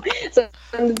now. So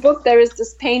in the book, there is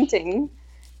this painting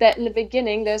that in the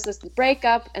beginning there's this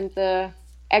breakup, and the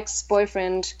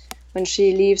ex-boyfriend, when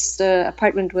she leaves the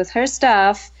apartment with her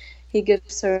stuff, he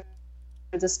gives her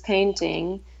this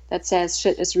painting that says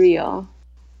 "shit is real,"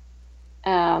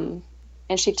 and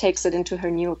she takes it into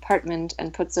her new apartment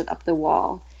and puts it up the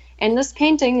wall. And this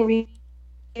painting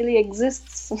really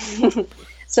exists.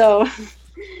 So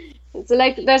it's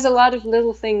like there's a lot of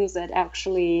little things that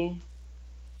actually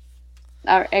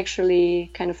are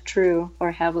actually kind of true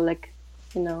or have a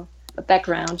a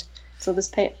background. So this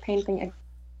painting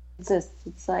exists.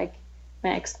 It's like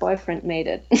my ex-boyfriend made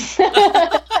it.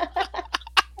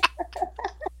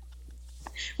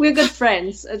 We're good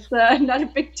friends. It's not a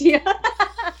big deal.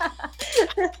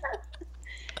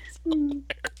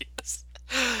 hilarious.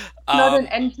 Not an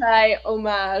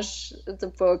anti-homage, the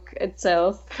book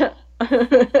itself.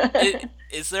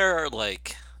 Is there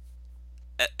like,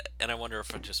 and I wonder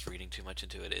if I'm just reading too much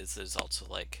into it, is there's also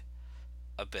like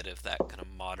a bit of that kind of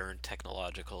modern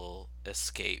technological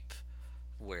escape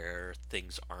where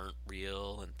things aren't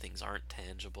real and things aren't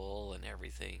tangible and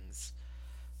everything's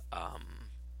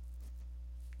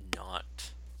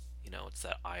not, it's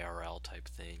that IRL type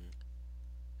thing.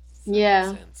 Does that make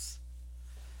Yeah. sense?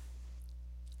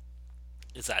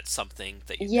 Is that something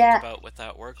that you Yeah. think about with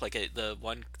that work? Like the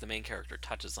main character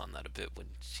touches on that a bit when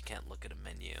she can't look at a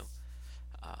menu.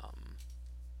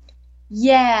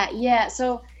 Yeah.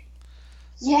 So,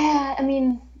 yeah, I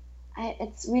mean,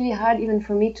 it's really hard even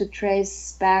for me to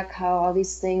trace back how all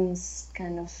these things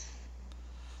kind of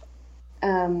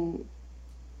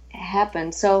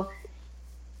happened. So,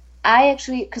 I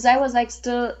actually, because I was like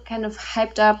still kind of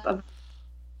hyped up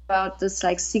about this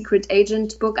like secret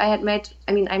agent book I had made.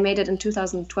 I mean, I made it in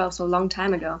 2012, so a long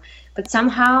time ago. But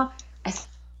somehow I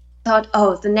thought,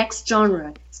 oh, the next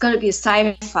genre, it's going to be a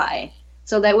sci-fi.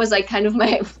 So that was like kind of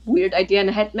my weird idea, and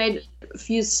I had made a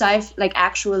few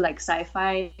actual like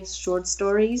sci-fi short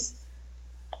stories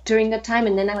during that time,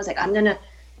 and then I was like, I'm gonna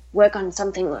work on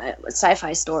something like a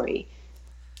sci-fi story.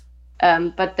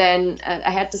 But then I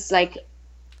had this like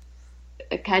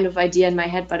a kind of idea in my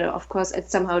head, but of course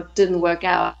it somehow didn't work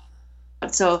out.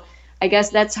 So I guess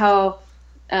that's how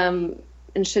in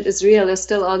Shit Is Real, there's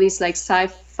still all these like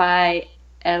sci-fi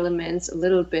elements a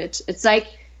little bit. It's like,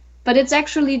 but it's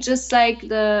actually just like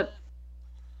the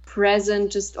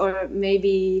present, just or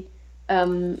maybe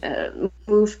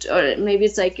moved, or maybe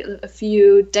it's like a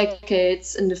few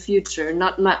decades in the future,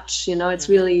 not much, it's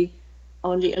really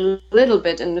only a little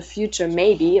bit in the future,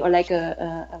 maybe, or like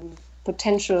a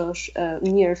potential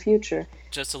near future.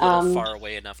 Just a little far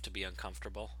away enough to be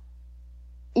uncomfortable.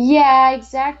 Yeah,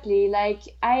 exactly. Like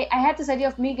I had this idea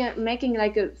of making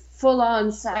like a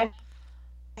full-on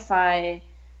sci-fi,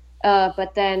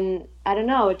 but then I don't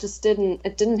know, it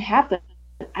didn't happen.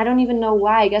 I don't even know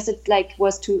why. I guess it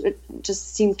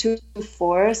just seemed too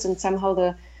forced, and somehow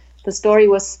the story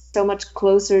was so much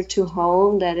closer to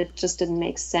home that it just didn't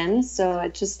make sense. So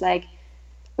it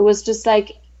was just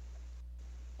like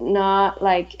not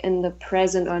like in the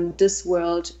present or in this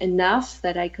world enough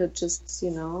that I could just,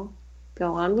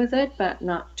 go on with it, but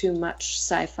not too much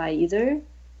sci-fi either.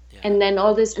 Yeah. And then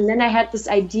I had this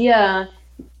idea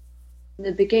in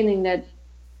the beginning that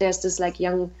there's this like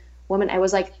young woman. I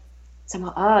was like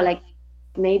somehow, like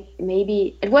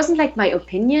maybe it wasn't like my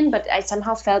opinion, but I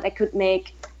somehow felt I could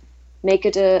make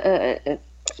it a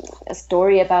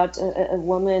story about a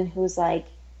woman who's like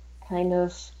kind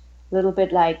of a little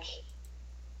bit like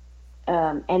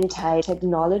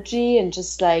anti-technology, and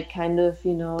just like kind of,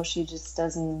 she just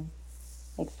doesn't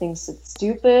like thinks it's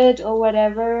stupid or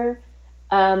whatever.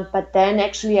 But then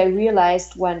actually I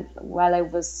realized while I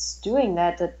was doing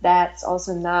that's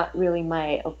also not really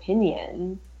my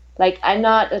opinion. Like I'm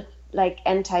not a like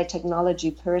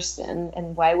anti-technology person,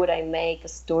 and why would I make a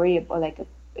story about like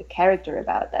a character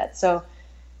about that? So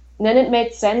then it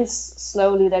made sense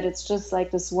slowly that it's just like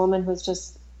this woman who's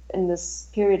just in this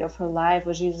period of her life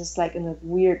where she's just like in a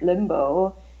weird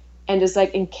limbo and is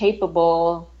like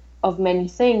incapable of many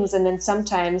things. And then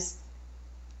sometimes,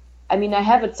 I mean, I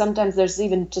have it sometimes, there's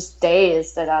even just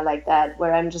days that are like that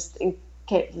where I'm just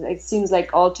it seems like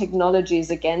all technology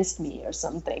is against me or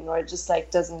something, or it just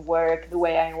like doesn't work the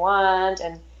way I want.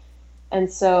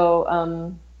 And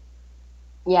so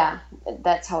yeah,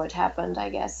 that's how it happened, I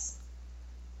guess.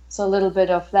 So a little bit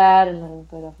of that and a little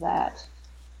bit of that.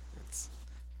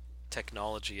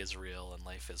 Technology is real, and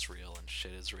life is real, and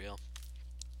shit is real.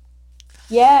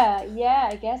 Yeah,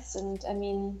 I guess. And I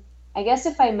mean, I guess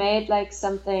if I made like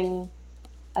something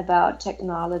about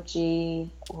technology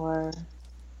or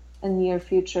in the near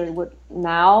future, it would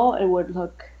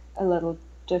look a little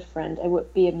different. It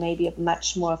would be maybe a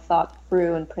much more thought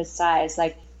through and precise.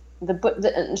 Like the book,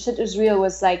 the Shit Is Real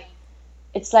was like,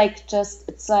 it's like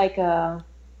a,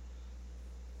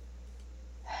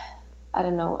 I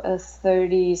don't know, a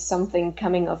 30-something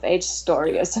coming of age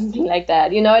story or something like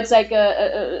that. You know, it's like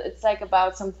it's like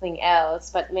about something else,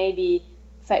 but maybe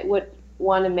if I would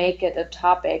want to make it a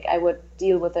topic, I would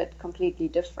deal with it completely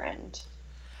different.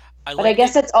 But I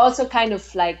guess it's also kind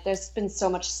of like there's been so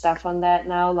much stuff on that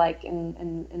now, like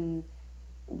in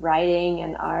writing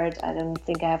and art. I don't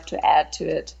think I have to add to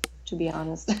it, to be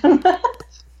honest.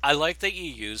 I like that you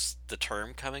use the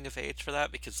term coming of age for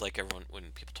that, because like everyone, when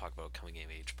people talk about coming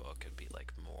of age book, it'd be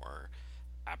like more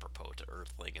apropos to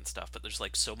Earthling and stuff, but there's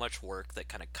like so much work that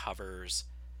kind of covers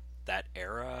that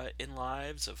era in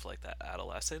lives of like that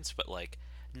adolescence, but like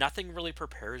nothing really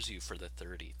prepares you for the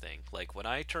 30 thing. Like when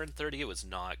I turned 30, it was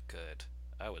not good.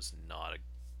 I was not,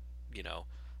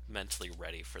 mentally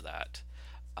ready for that.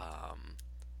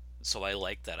 So I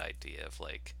like that idea of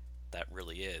like,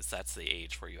 that's the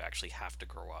age where you actually have to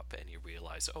grow up and you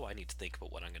realize, oh, I need to think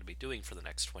about what I'm going to be doing for the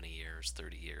next 20 years,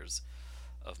 30 years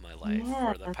of my life. Yeah.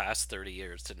 Where the past 30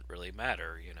 years didn't really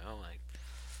matter, I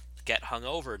get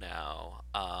hungover now.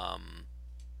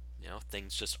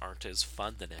 Things just aren't as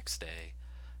fun the next day.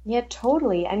 Yeah,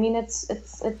 totally. I mean, it's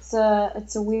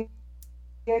a weird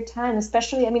time,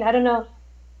 especially. I mean, I don't know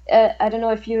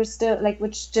if you're still like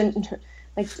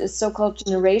like the so-called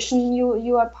generation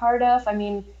you are part of. I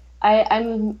mean,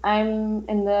 I'm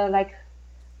in the like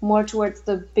more towards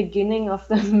the beginning of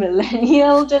the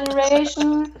millennial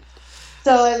generation.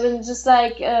 So I've been just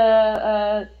like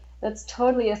that's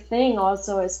totally a thing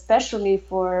also, especially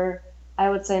for, I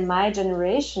would say, my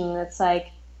generation. It's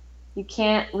like you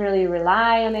can't really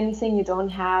rely on anything. You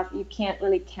can't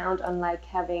really count on like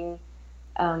having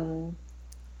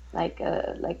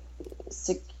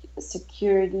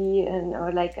security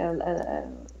or like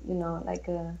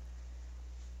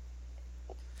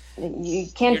you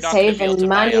can't You're not save gonna be able any to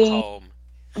buy a money. home.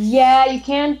 Yeah, you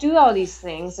can't do all these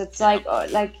things. It's Yeah.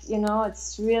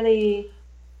 it's really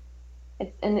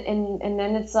and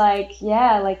then it's like,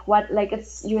 yeah, like what, like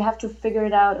it's, you have to figure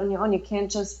it out on your own. You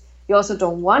can't just, you also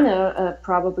don't want to,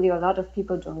 probably a lot of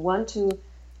people don't want to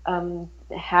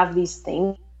have these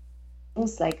things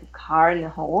like a car and a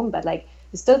home, but like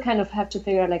you still kind of have to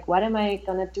figure out like, what am I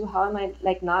gonna do? How am I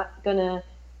like not gonna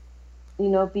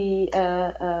be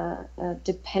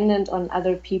dependent on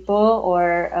other people,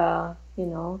 or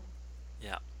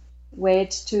Yeah.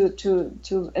 wait to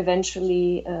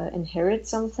eventually inherit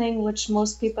something, which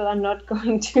most people are not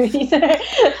going to either.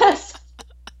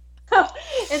 So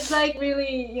it's like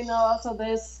really, also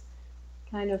this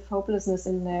kind of hopelessness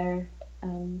in there.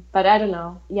 But I don't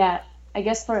know. Yeah, I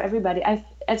guess for everybody,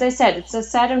 as I said, it's a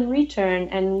Saturn return,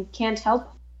 and you can't help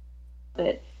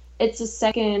it. It's a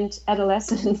second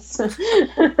adolescence.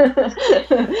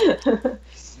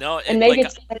 No, And maybe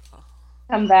it's gonna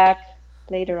come back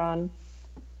later on.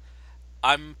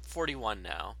 I'm 41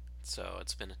 now, so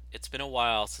it's been a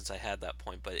while since I had that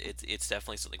point, but it's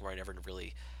definitely something where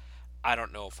I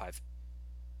don't know if I've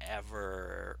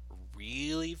ever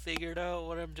really figured out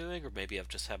what I'm doing, or maybe I've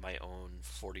just had my own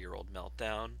 40-year-old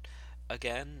meltdown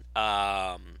again. But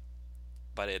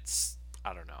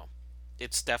I don't know.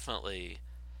 It's definitely,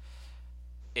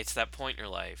 it's that point in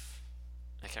your life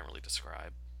I can't really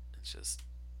describe. It's just,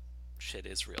 shit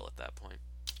is real at that point.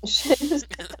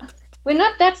 We're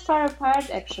not that far apart,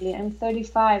 actually. I'm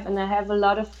 35, and I have a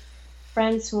lot of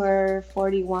friends who are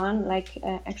 41, like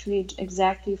actually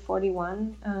exactly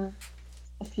 41. A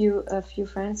few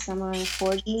friends, some are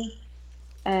 40,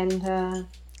 and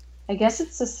I guess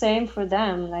it's the same for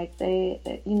them. Like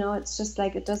it's just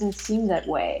like it doesn't seem that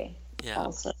way. Yeah.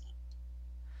 Also,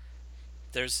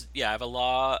 I have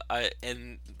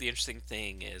and the interesting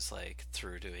thing is, like,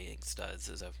 through doing studs,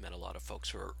 is I've met a lot of folks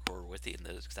who are within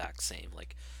the exact same,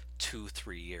 like,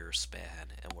 2-3 year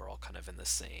span, and we're all kind of in the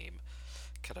same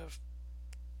kind of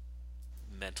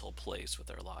mental place with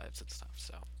our lives and stuff.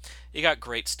 So you got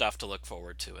great stuff to look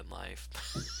forward to in life.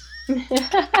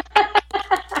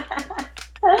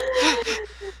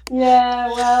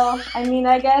 yeah. Well, I mean,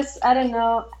 I guess I don't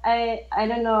know. I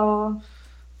don't know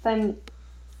if I'm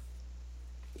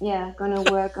gonna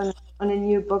work on a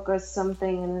new book or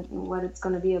something, and what it's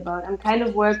gonna be about. I'm kind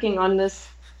of working on this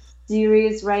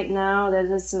series right now that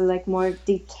is like more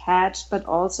detached, but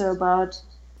also about,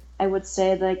 I would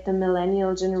say, like the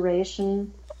millennial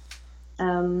generation.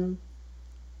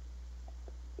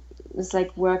 This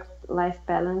like work-life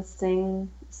balancing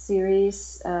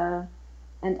series, and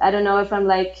I don't know if I'm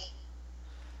like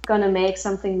gonna make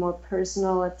something more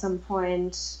personal at some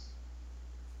point.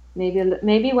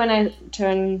 maybe when I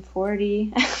turn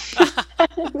 40. I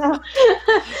don't know.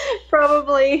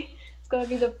 Probably it's gonna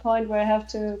be the point where I have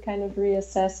to kind of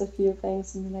reassess a few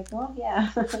things and be like, oh yeah,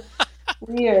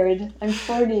 weird. I'm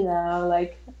 40 now.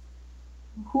 Like,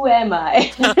 who am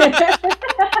I?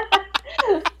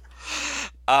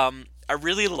 I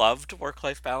really loved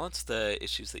Work-Life Balance, the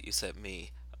issues that you sent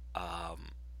me.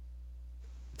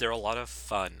 They're a lot of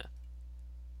fun.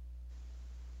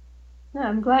 No,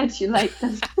 I'm glad you like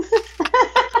them.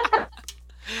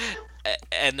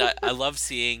 And I love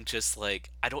seeing just like,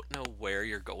 I don't know where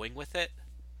you're going with it,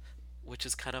 which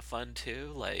is kind of fun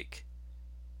too. Like,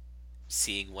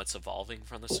 seeing what's evolving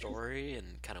from the story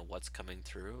and kind of what's coming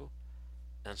through.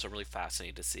 And so I'm really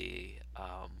fascinated to see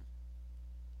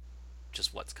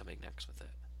just what's coming next with it.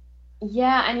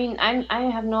 Yeah, I mean, I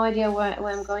have no idea where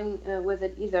I'm going with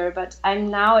it either, but I'm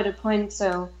now at a point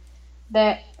so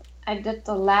that I did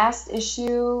the last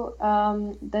issue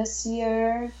this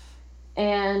year,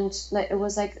 and like it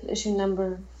was like issue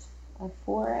number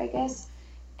 4, I guess.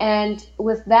 And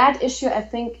with that issue, I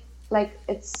think like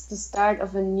it's the start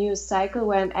of a new cycle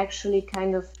where I'm actually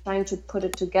kind of trying to put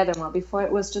it together more. Before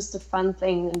it was just a fun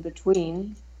thing in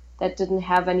between that didn't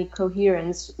have any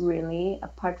coherence really,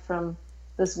 apart from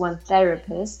this one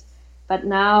therapist. But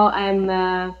now I'm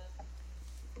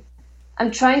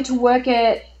trying to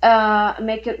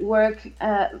make it work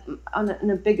in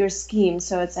a bigger scheme,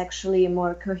 so it's actually a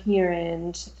more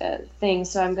coherent thing.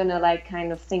 So I'm gonna like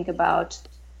kind of think about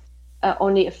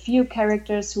only a few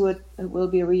characters who will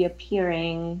be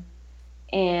reappearing,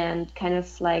 and kind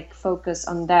of like focus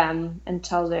on them and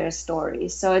tell their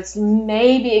stories. So it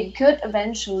could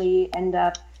eventually end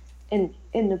up in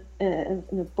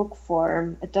a book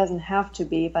form. It doesn't have to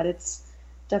be, but it's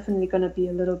definitely going to be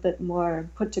a little bit more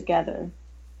put together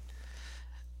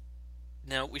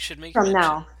Now we should make from mention.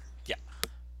 now. Yeah.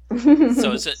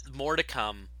 So is it more to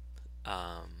come,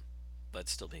 but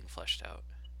still being fleshed out?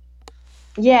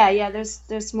 Yeah,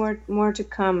 there's more to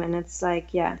come, and it's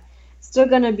like, yeah, still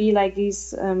gonna be like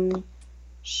these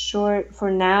short.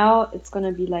 For now, it's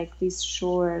gonna be like these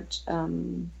short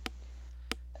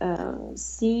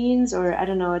scenes, or I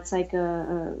don't know. It's like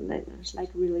like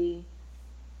really.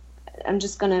 I'm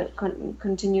just gonna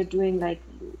continue doing like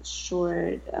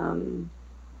short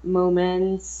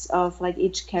moments of like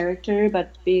each character,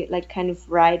 but be like kind of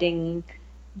writing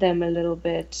them a little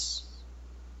bit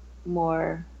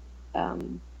more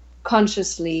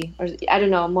consciously, or I don't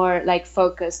know, more like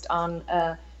focused on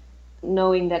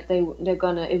knowing that they're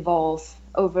gonna evolve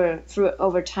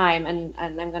over time, and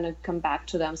I'm gonna come back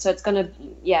to them. So it's gonna,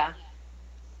 yeah.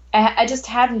 I just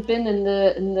hadn't been in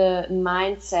the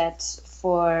mindset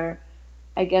for,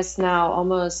 I guess now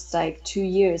almost like 2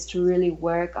 years to really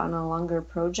work on a longer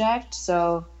project.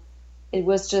 So it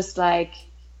was just like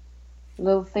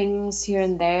little things here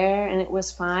and there, and it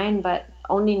was fine. But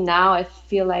only now I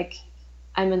feel like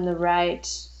I'm in the right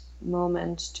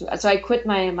moment to. So I quit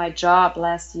my job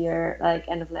last year, like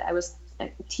I was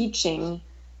teaching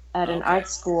at an Okay. art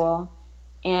school,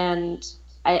 and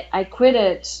I quit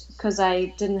it because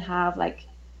I didn't have like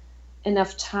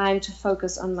enough time to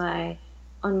focus on my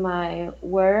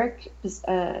work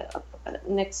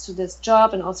next to this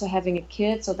job, and also having a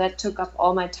kid. So that took up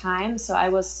all my time. So I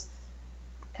was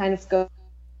kind of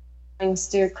going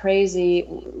stir crazy,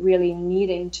 really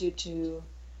needing to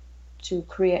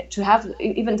create, to have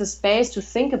even the space to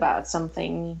think about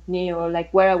something new, or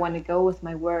like where I want to go with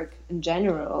my work in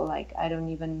general. Like I don't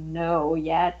even know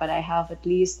yet, but I have at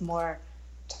least more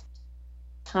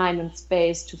time and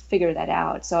space to figure that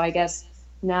out. So I guess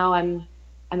now I'm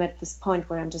at this point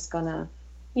where I'm just gonna,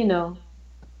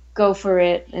 go for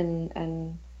it,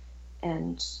 and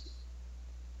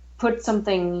put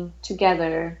something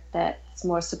together that's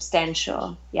more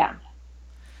substantial. Yeah.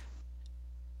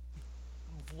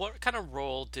 What kind of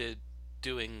role did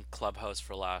doing Clubhouse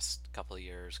for the last couple of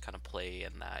years kind of play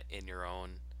in that, in your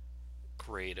own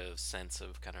creative sense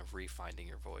of kind of refinding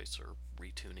your voice or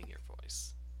retuning your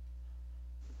voice?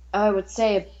 I would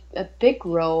say a big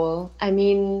role. I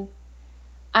mean,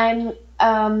 I'm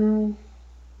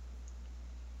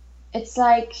it's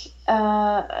like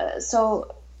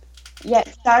so yeah,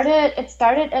 it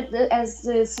started as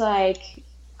this like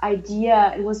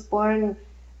idea. It was born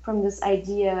from this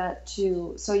idea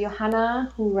to, so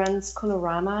Johanna, who runs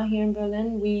Colorama here in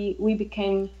Berlin, we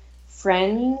became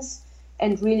friends,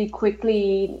 and really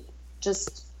quickly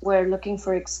just were looking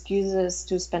for excuses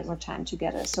to spend more time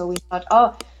together. So we thought,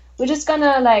 oh, we're just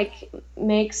gonna like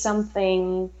make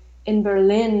something in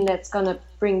Berlin that's gonna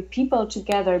bring people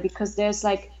together, because there's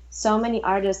like so many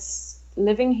artists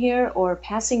living here or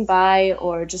passing by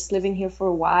or just living here for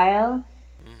a while.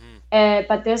 Mm-hmm.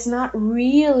 but there's not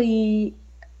really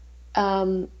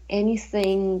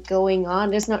anything going on.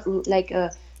 There's not like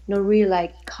a no real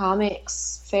like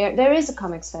comics fair. There is a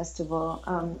comics festival.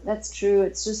 That's true.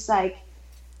 It's just like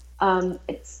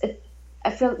it. I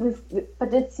feel,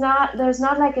 but it's not. There's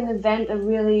not like an event that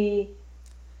really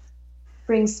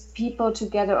brings people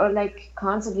together, or like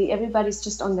constantly everybody's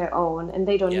just on their own and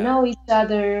they don't Yeah. know each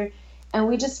other. And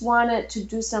we just wanted to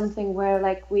do something where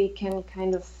like we can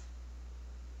kind of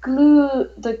glue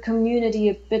the community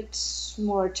a bit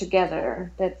more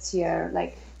together that's here,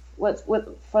 like what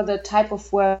for the type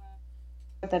of work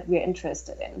that we're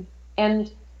interested in.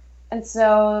 And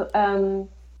so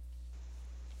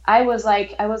I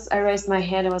raised my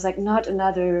hand and was like, not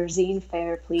another zine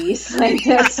fair, please. Like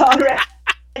there's already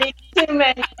too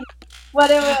many.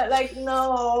 Whatever, like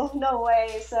no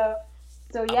way. So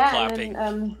yeah, clapping. and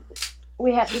then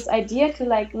we had this idea to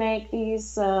like make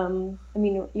these.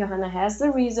 Johanna has the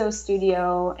Rezo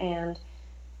studio, and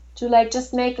to like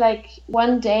just make like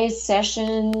 1 day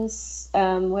sessions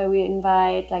where we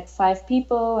invite like 5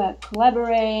 people,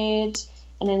 collaborate,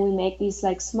 and then we make these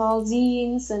like small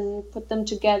zines and put them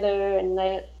together, and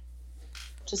they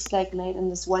just like made in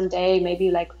this 1 day,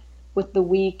 maybe like with the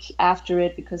week after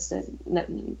it, because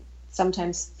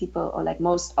sometimes people, or like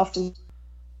most of the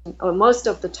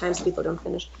times people don't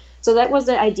finish. So that was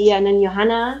the idea. And then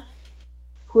Johanna,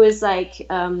 who is like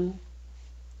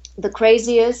the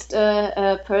craziest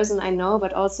person I know,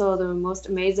 but also the most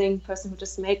amazing person who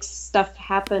just makes stuff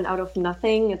happen out of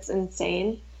nothing. It's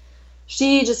insane.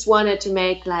 She just wanted to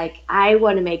make like, I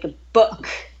want to make a book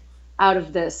out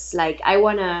of this. Like I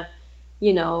want to,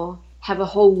 have a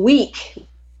whole week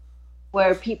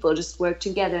where people just work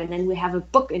together and then we have a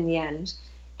book in the end.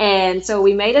 And so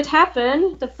we made it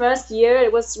happen. The first year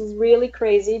it was really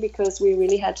crazy because we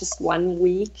really had just 1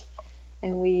 week,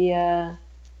 and we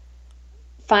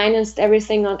financed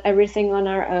everything on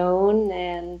our own.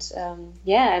 And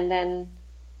and then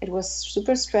it was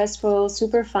super stressful,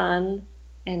 super fun.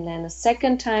 And then a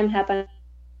second time happened,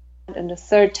 and the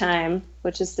third time,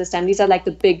 which is this time. These are like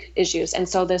the big issues, and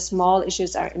so the small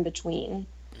issues are in between.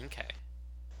 Okay.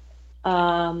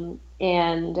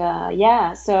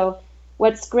 So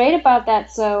what's great about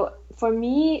that, so for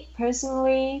me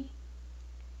personally,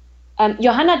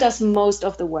 Johanna does most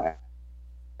of the work.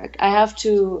 I have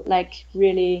to like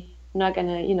really, I'm not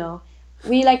gonna,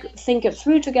 we like think it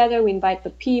through together. We invite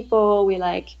the people. We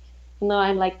like,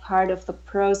 I'm like part of the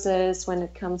process when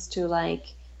it comes to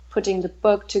like putting the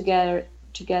book together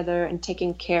and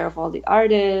taking care of all the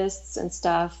artists and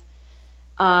stuff.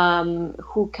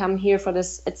 Who come here for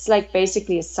this. It's like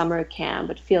basically a summer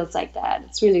camp. It feels like that.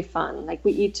 It's really fun. Like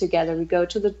we eat together, we go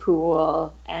to the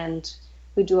pool, and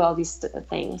we do all these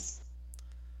things.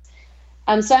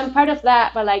 So I'm part of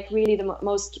that, but like really the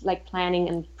most like planning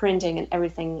and printing and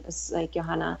everything is like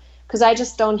Johanna, because I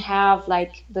just don't have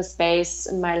like the space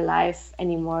in my life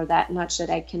anymore that much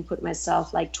that I can put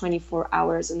myself like 24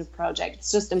 hours in a project.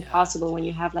 It's just impossible when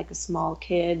you have like a small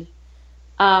kid.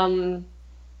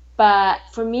 But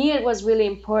for me, it was really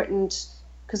important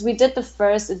because we did the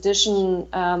first edition.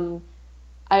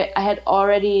 I had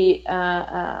already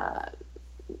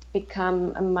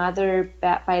become a mother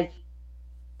by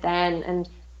then, and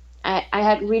I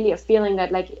had really a feeling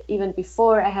that like even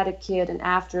before I had a kid and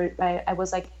after, I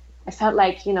was like, I felt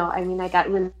like, I got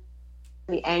really,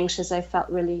 really anxious. I felt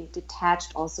really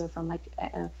detached also from like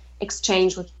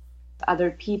exchange with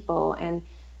other people. And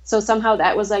so somehow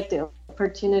that was like the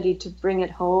opportunity to bring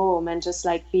it home and just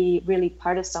like be really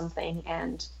part of something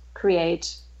and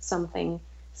create something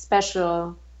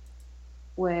special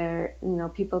where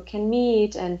people can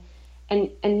meet and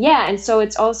so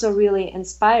it's also really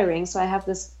inspiring. So I have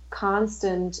this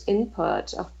constant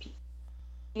input of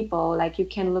people, like you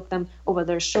can look them over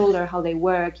their shoulder how they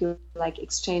work, you like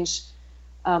exchange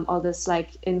all this like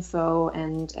info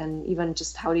and even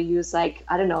just how to use like,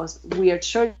 I don't know, weird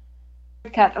shortcut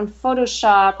on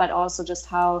Photoshop, but also just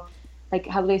how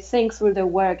they think through their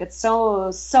work. It's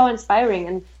so inspiring,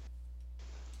 and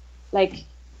like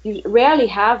you rarely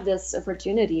have this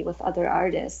opportunity with other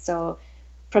artists. So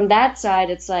from that side,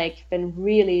 it's like been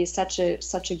really such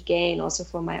a gain also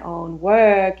for my own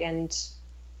work. And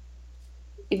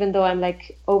even though I'm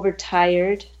like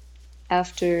overtired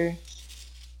after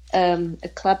a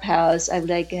clubhouse, I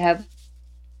like have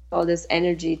all this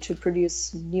energy to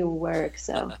produce new work.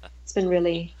 So it's been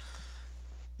really,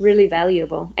 really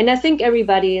valuable. And I think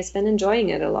everybody has been enjoying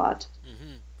it a lot.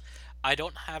 Mm-hmm. I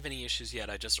don't have any issues yet.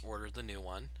 I just ordered the new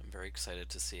one. I'm very excited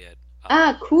to see it.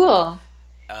 Cool.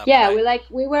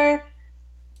 We were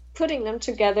putting them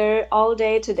together all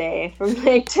day today, from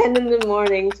like 10 in the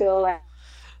morning till like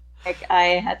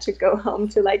I had to go home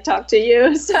to like talk to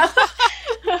you. So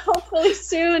hopefully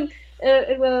soon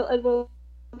it will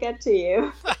get to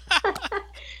you.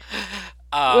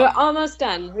 We're Um, almost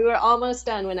done. We were almost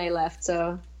done when I left,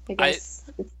 so I guess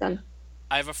it's done.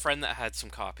 I have a friend that had some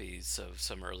copies of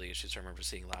some early issues I remember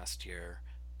seeing last year,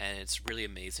 and it's really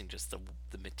amazing just the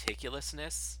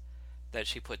meticulousness that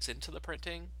she puts into the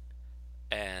printing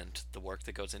and the work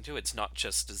that goes into it. It's not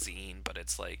just a zine, but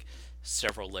it's like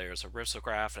several layers of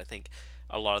risograph, and I think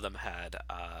a lot of them had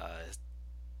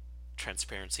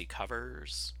transparency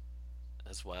covers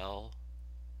as well.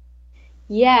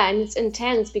 Yeah, and it's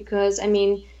intense because I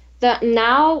mean, the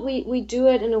now we do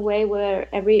it in a way where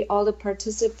all the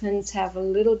participants have a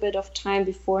little bit of time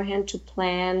beforehand to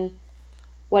plan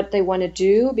what they want to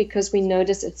do because we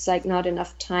notice it's like not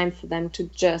enough time for them to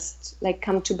just like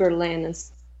come to Berlin and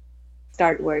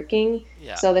start working.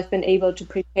 Yeah. So they've been able to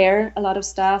prepare a lot of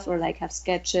stuff or like have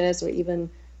sketches or even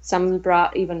some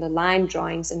brought even the line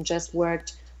drawings and just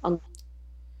worked on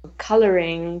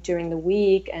coloring during the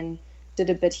week and did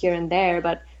a bit here and there.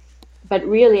 But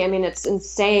really, I mean, it's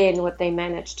insane what they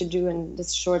managed to do in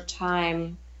this short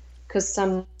time because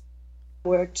some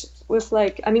worked with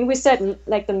like, I mean, we said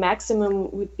like the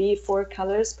maximum would be 4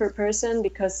 colors per person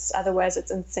because otherwise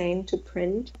it's insane to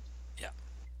print. Yeah.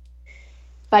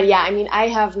 But yeah, I mean, I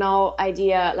have no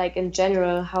idea, like in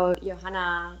general, how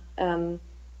Johanna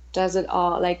does it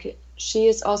all. Like, she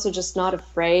is also just not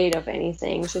afraid of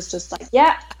anything. She's just like,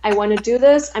 yeah, I want to do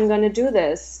this. I'm going to do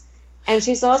this. And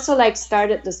she's also like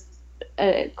started this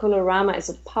Colorama as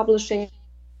a publishing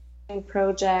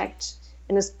project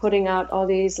and is putting out all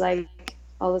these like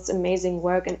all this amazing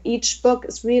work. And each book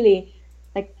is really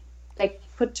like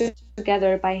put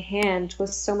together by hand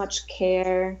with so much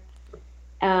care.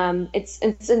 It's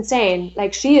insane.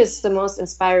 Like she is the most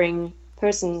inspiring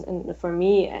person, and for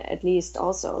me at least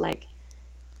also like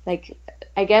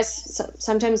I guess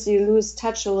sometimes you lose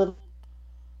touch a little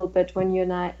bit when you're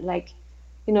not like,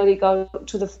 you know, you go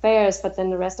to the fairs, but then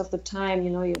the rest of the time, you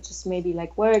know, you're just maybe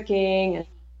like working and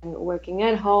working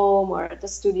at home or at the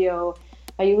studio.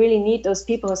 But you really need those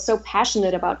people who are so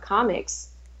passionate about comics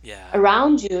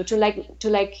around you to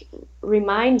like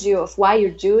remind you of why you're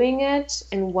doing it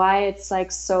and why it's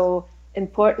like so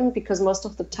important, because most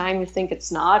of the time you think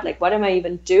it's not. Like, what am I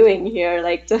even doing here?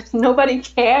 Like, nobody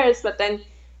cares. But then,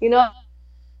 you know,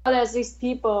 there's these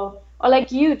people, or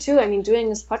like you too, I mean, doing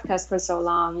this podcast for so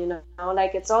long, you know,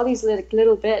 like it's all these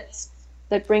little bits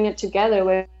that bring it together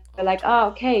where they're like, oh,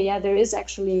 okay, yeah, there is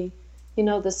actually, you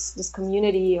know, this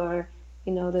community, or,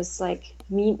 you know, this like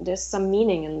there's some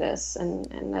meaning in this,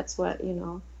 and that's what, you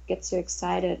know, gets you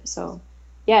excited. So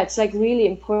yeah, it's like really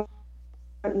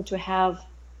important to have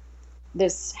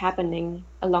this happening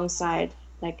alongside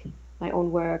like my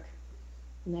own work.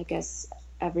 And I guess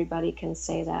everybody can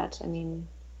say that, I mean,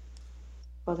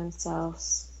 for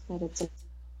themselves, that it's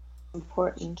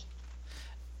important.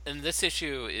 And this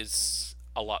issue is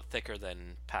a lot thicker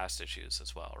than past issues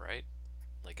as well, right?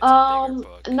 Like it's a bigger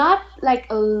book. Not like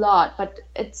a lot, but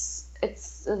it's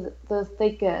the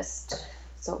thickest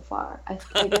so far. I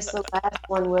guess the last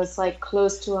one was like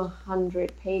close to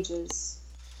 100 pages,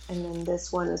 and then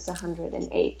this one is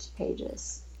 108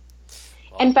 pages.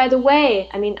 Wow. And by the way,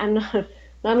 I mean, I'm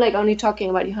like only talking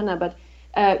about Johanna, but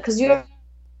because you're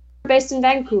based in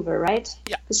Vancouver, right?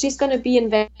 Yeah. Because she's going to be in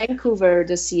Vancouver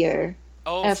this year.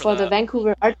 Oh, for the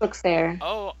Vancouver Art Book Fair.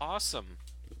 Oh, awesome.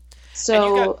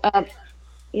 So,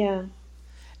 yeah.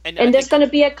 And there's going to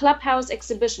be a clubhouse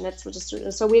exhibition. That's what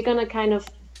so we're going to kind of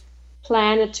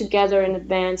plan it together in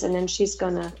advance, and then she's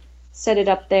going to set it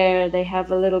up there. They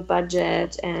have a little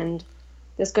budget, and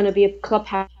there's going to be a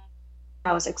clubhouse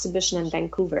exhibition in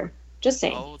Vancouver. Just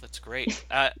saying. Oh, that's great.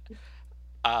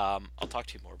 I'll talk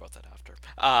to you more about that after.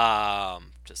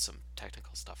 Just some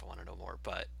technical stuff I want to know more,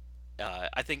 but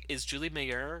I think, is Julie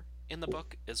Mayer in the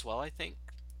book as well, I think?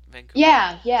 Vancouver?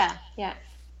 Yeah.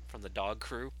 From the Dog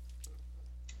Crew?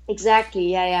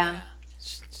 Exactly, yeah.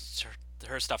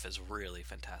 Her stuff is really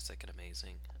fantastic and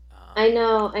amazing. I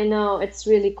know. It's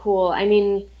really cool. I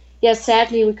mean, yeah,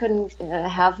 sadly we couldn't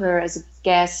have her as a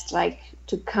guest, like,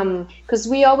 to come, because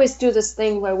we always do this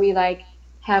thing where we, like,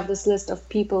 have this list of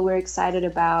people we're excited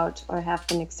about or have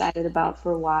been excited about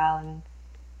for a while,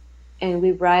 and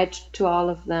we write to all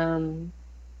of them,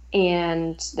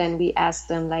 and then we ask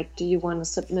them, like, do you want to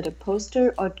submit a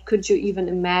poster, or could you even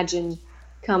imagine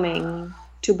coming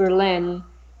to Berlin?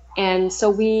 And so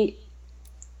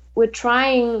we're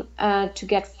trying to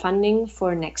get funding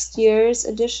for next year's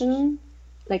edition,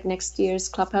 like next year's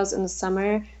Clubhouse in the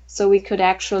summer, so we could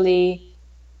actually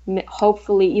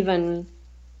hopefully even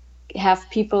have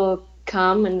people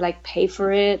come and like pay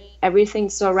for it, everything.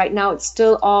 So right now it's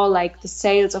still all like the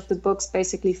sales of the books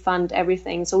basically fund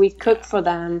everything. So we cook for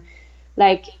them,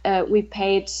 like we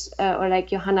paid or like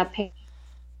Johanna paid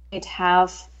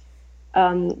half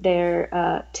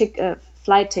their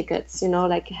flight tickets, you know,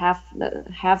 like half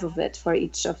of it for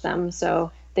each of them,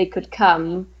 so they could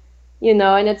come, you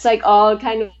know. And it's like all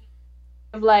kind of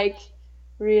like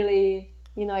really,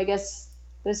 you know, I guess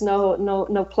there's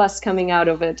no plus coming out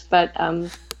of it, but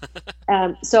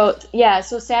so yeah,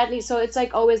 so sadly, so it's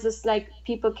like always this, like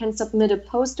people can submit a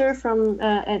poster from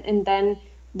and then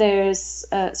there's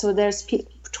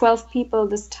 12 people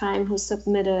this time who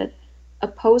submitted a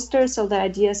poster. So the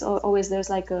idea is always there's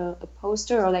like a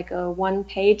poster or like a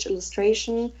 1-page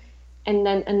illustration, and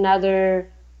then another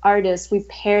artist, we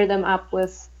pair them up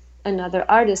with another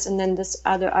artist, and then this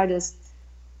other artist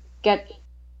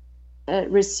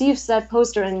receives that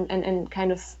poster and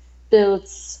kind of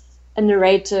builds a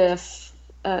narrative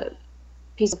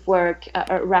piece of work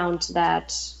around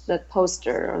that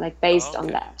poster, or like based on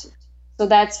that. So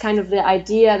that's kind of the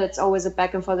idea. That's always a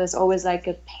back and forth. There's always like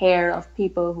a pair of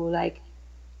people who, like,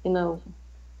 you know,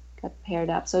 got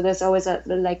paired up. So there's always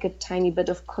like a tiny bit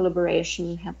of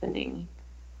collaboration happening.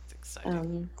 It's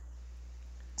exciting.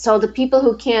 So the people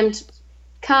who can't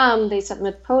come, they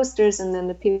submit posters, and then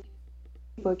the people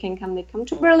who can come, they come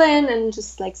to Berlin and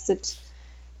just like sit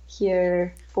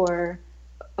here for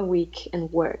a week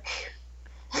and work.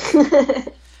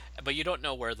 But you don't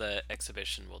know where the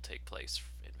exhibition will take place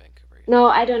in Vancouver yet? No,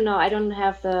 I don't know. I don't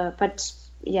have but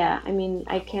yeah, I mean,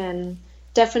 I can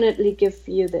definitely give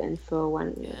you the info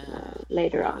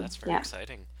later on. That's very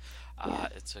exciting.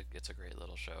 It's a great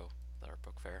little show, the Art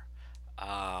Book Fair.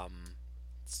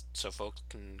 So folks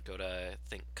can go to, I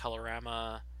think,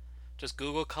 Colorama. Just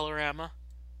Google Colorama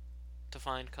to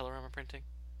find Colorama Printing.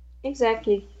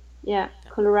 Exactly. Yeah.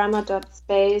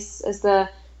 Colorama.space is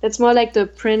that's more like the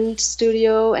print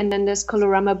studio, and then there's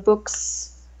Colorama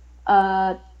Books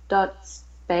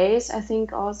 .space, I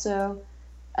think, also,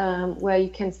 where you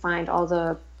can find all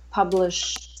the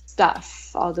published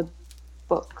stuff, all the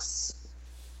books.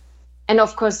 And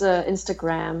of course,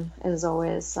 Instagram is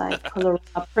always like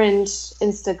Colorama Print,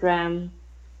 Instagram.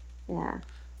 Yeah.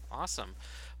 Awesome.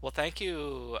 Well, thank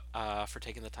you for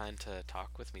taking the time to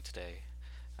talk with me today,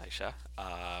 Aisha.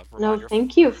 No,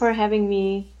 thank you for having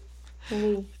me.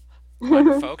 Really.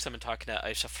 Folks, I've been talking to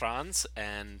Aisha Franz,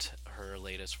 and her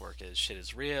latest work is Shit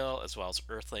Is Real, as well as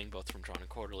Earthling, both from Drawn and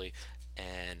Quarterly,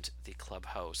 and the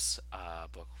Clubhouse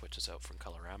book, which is out from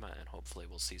Colorama, and hopefully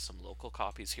we'll see some local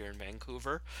copies here in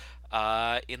Vancouver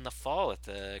in the fall at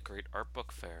the Great Art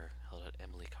Book Fair held at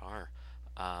Emily Carr.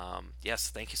 Yes,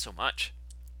 thank you so much.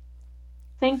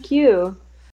 Thank you.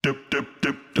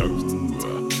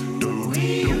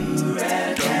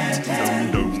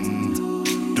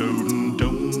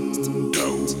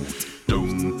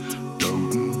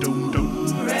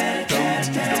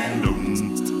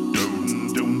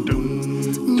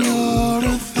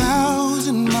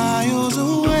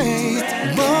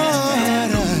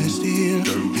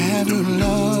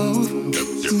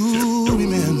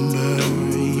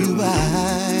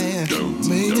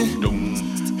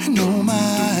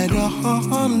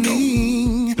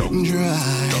 Darling,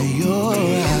 dry your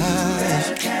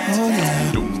eyes. Oh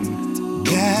yeah,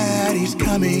 Daddy's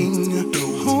coming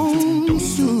home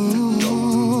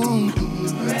soon.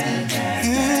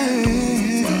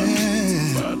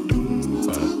 Yeah.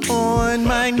 On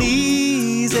my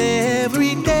knees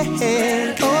every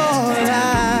day, all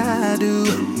I do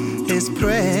is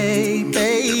pray,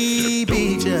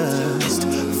 baby, just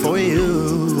for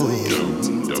you.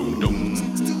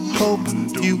 Hope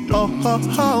you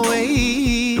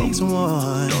always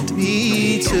want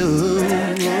me to.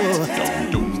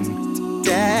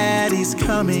 Daddy's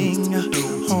coming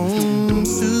home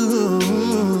soon.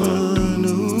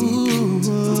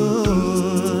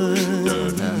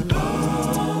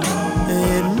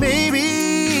 It may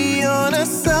be on a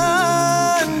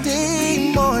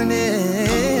Sunday morning,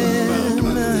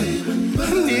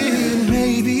 and it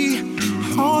may be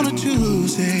on a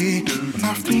Tuesday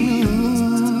afternoon.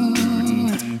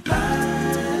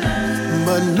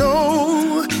 But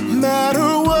no matter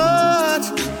what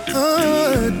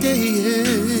the day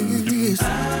is,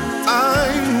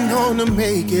 I'm gonna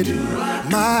make it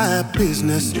my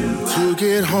business to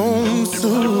get home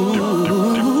soon.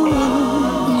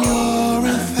 You're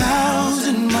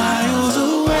 1,000 miles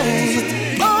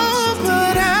away, oh,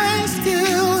 but I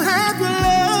still have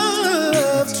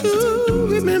love to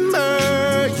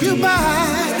remember you by.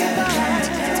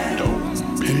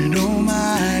 And oh,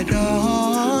 my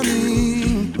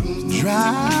darling,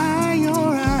 dry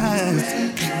your eyes,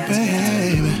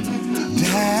 baby.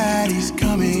 Daddy's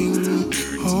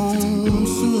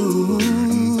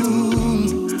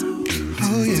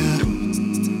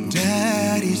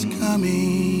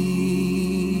me.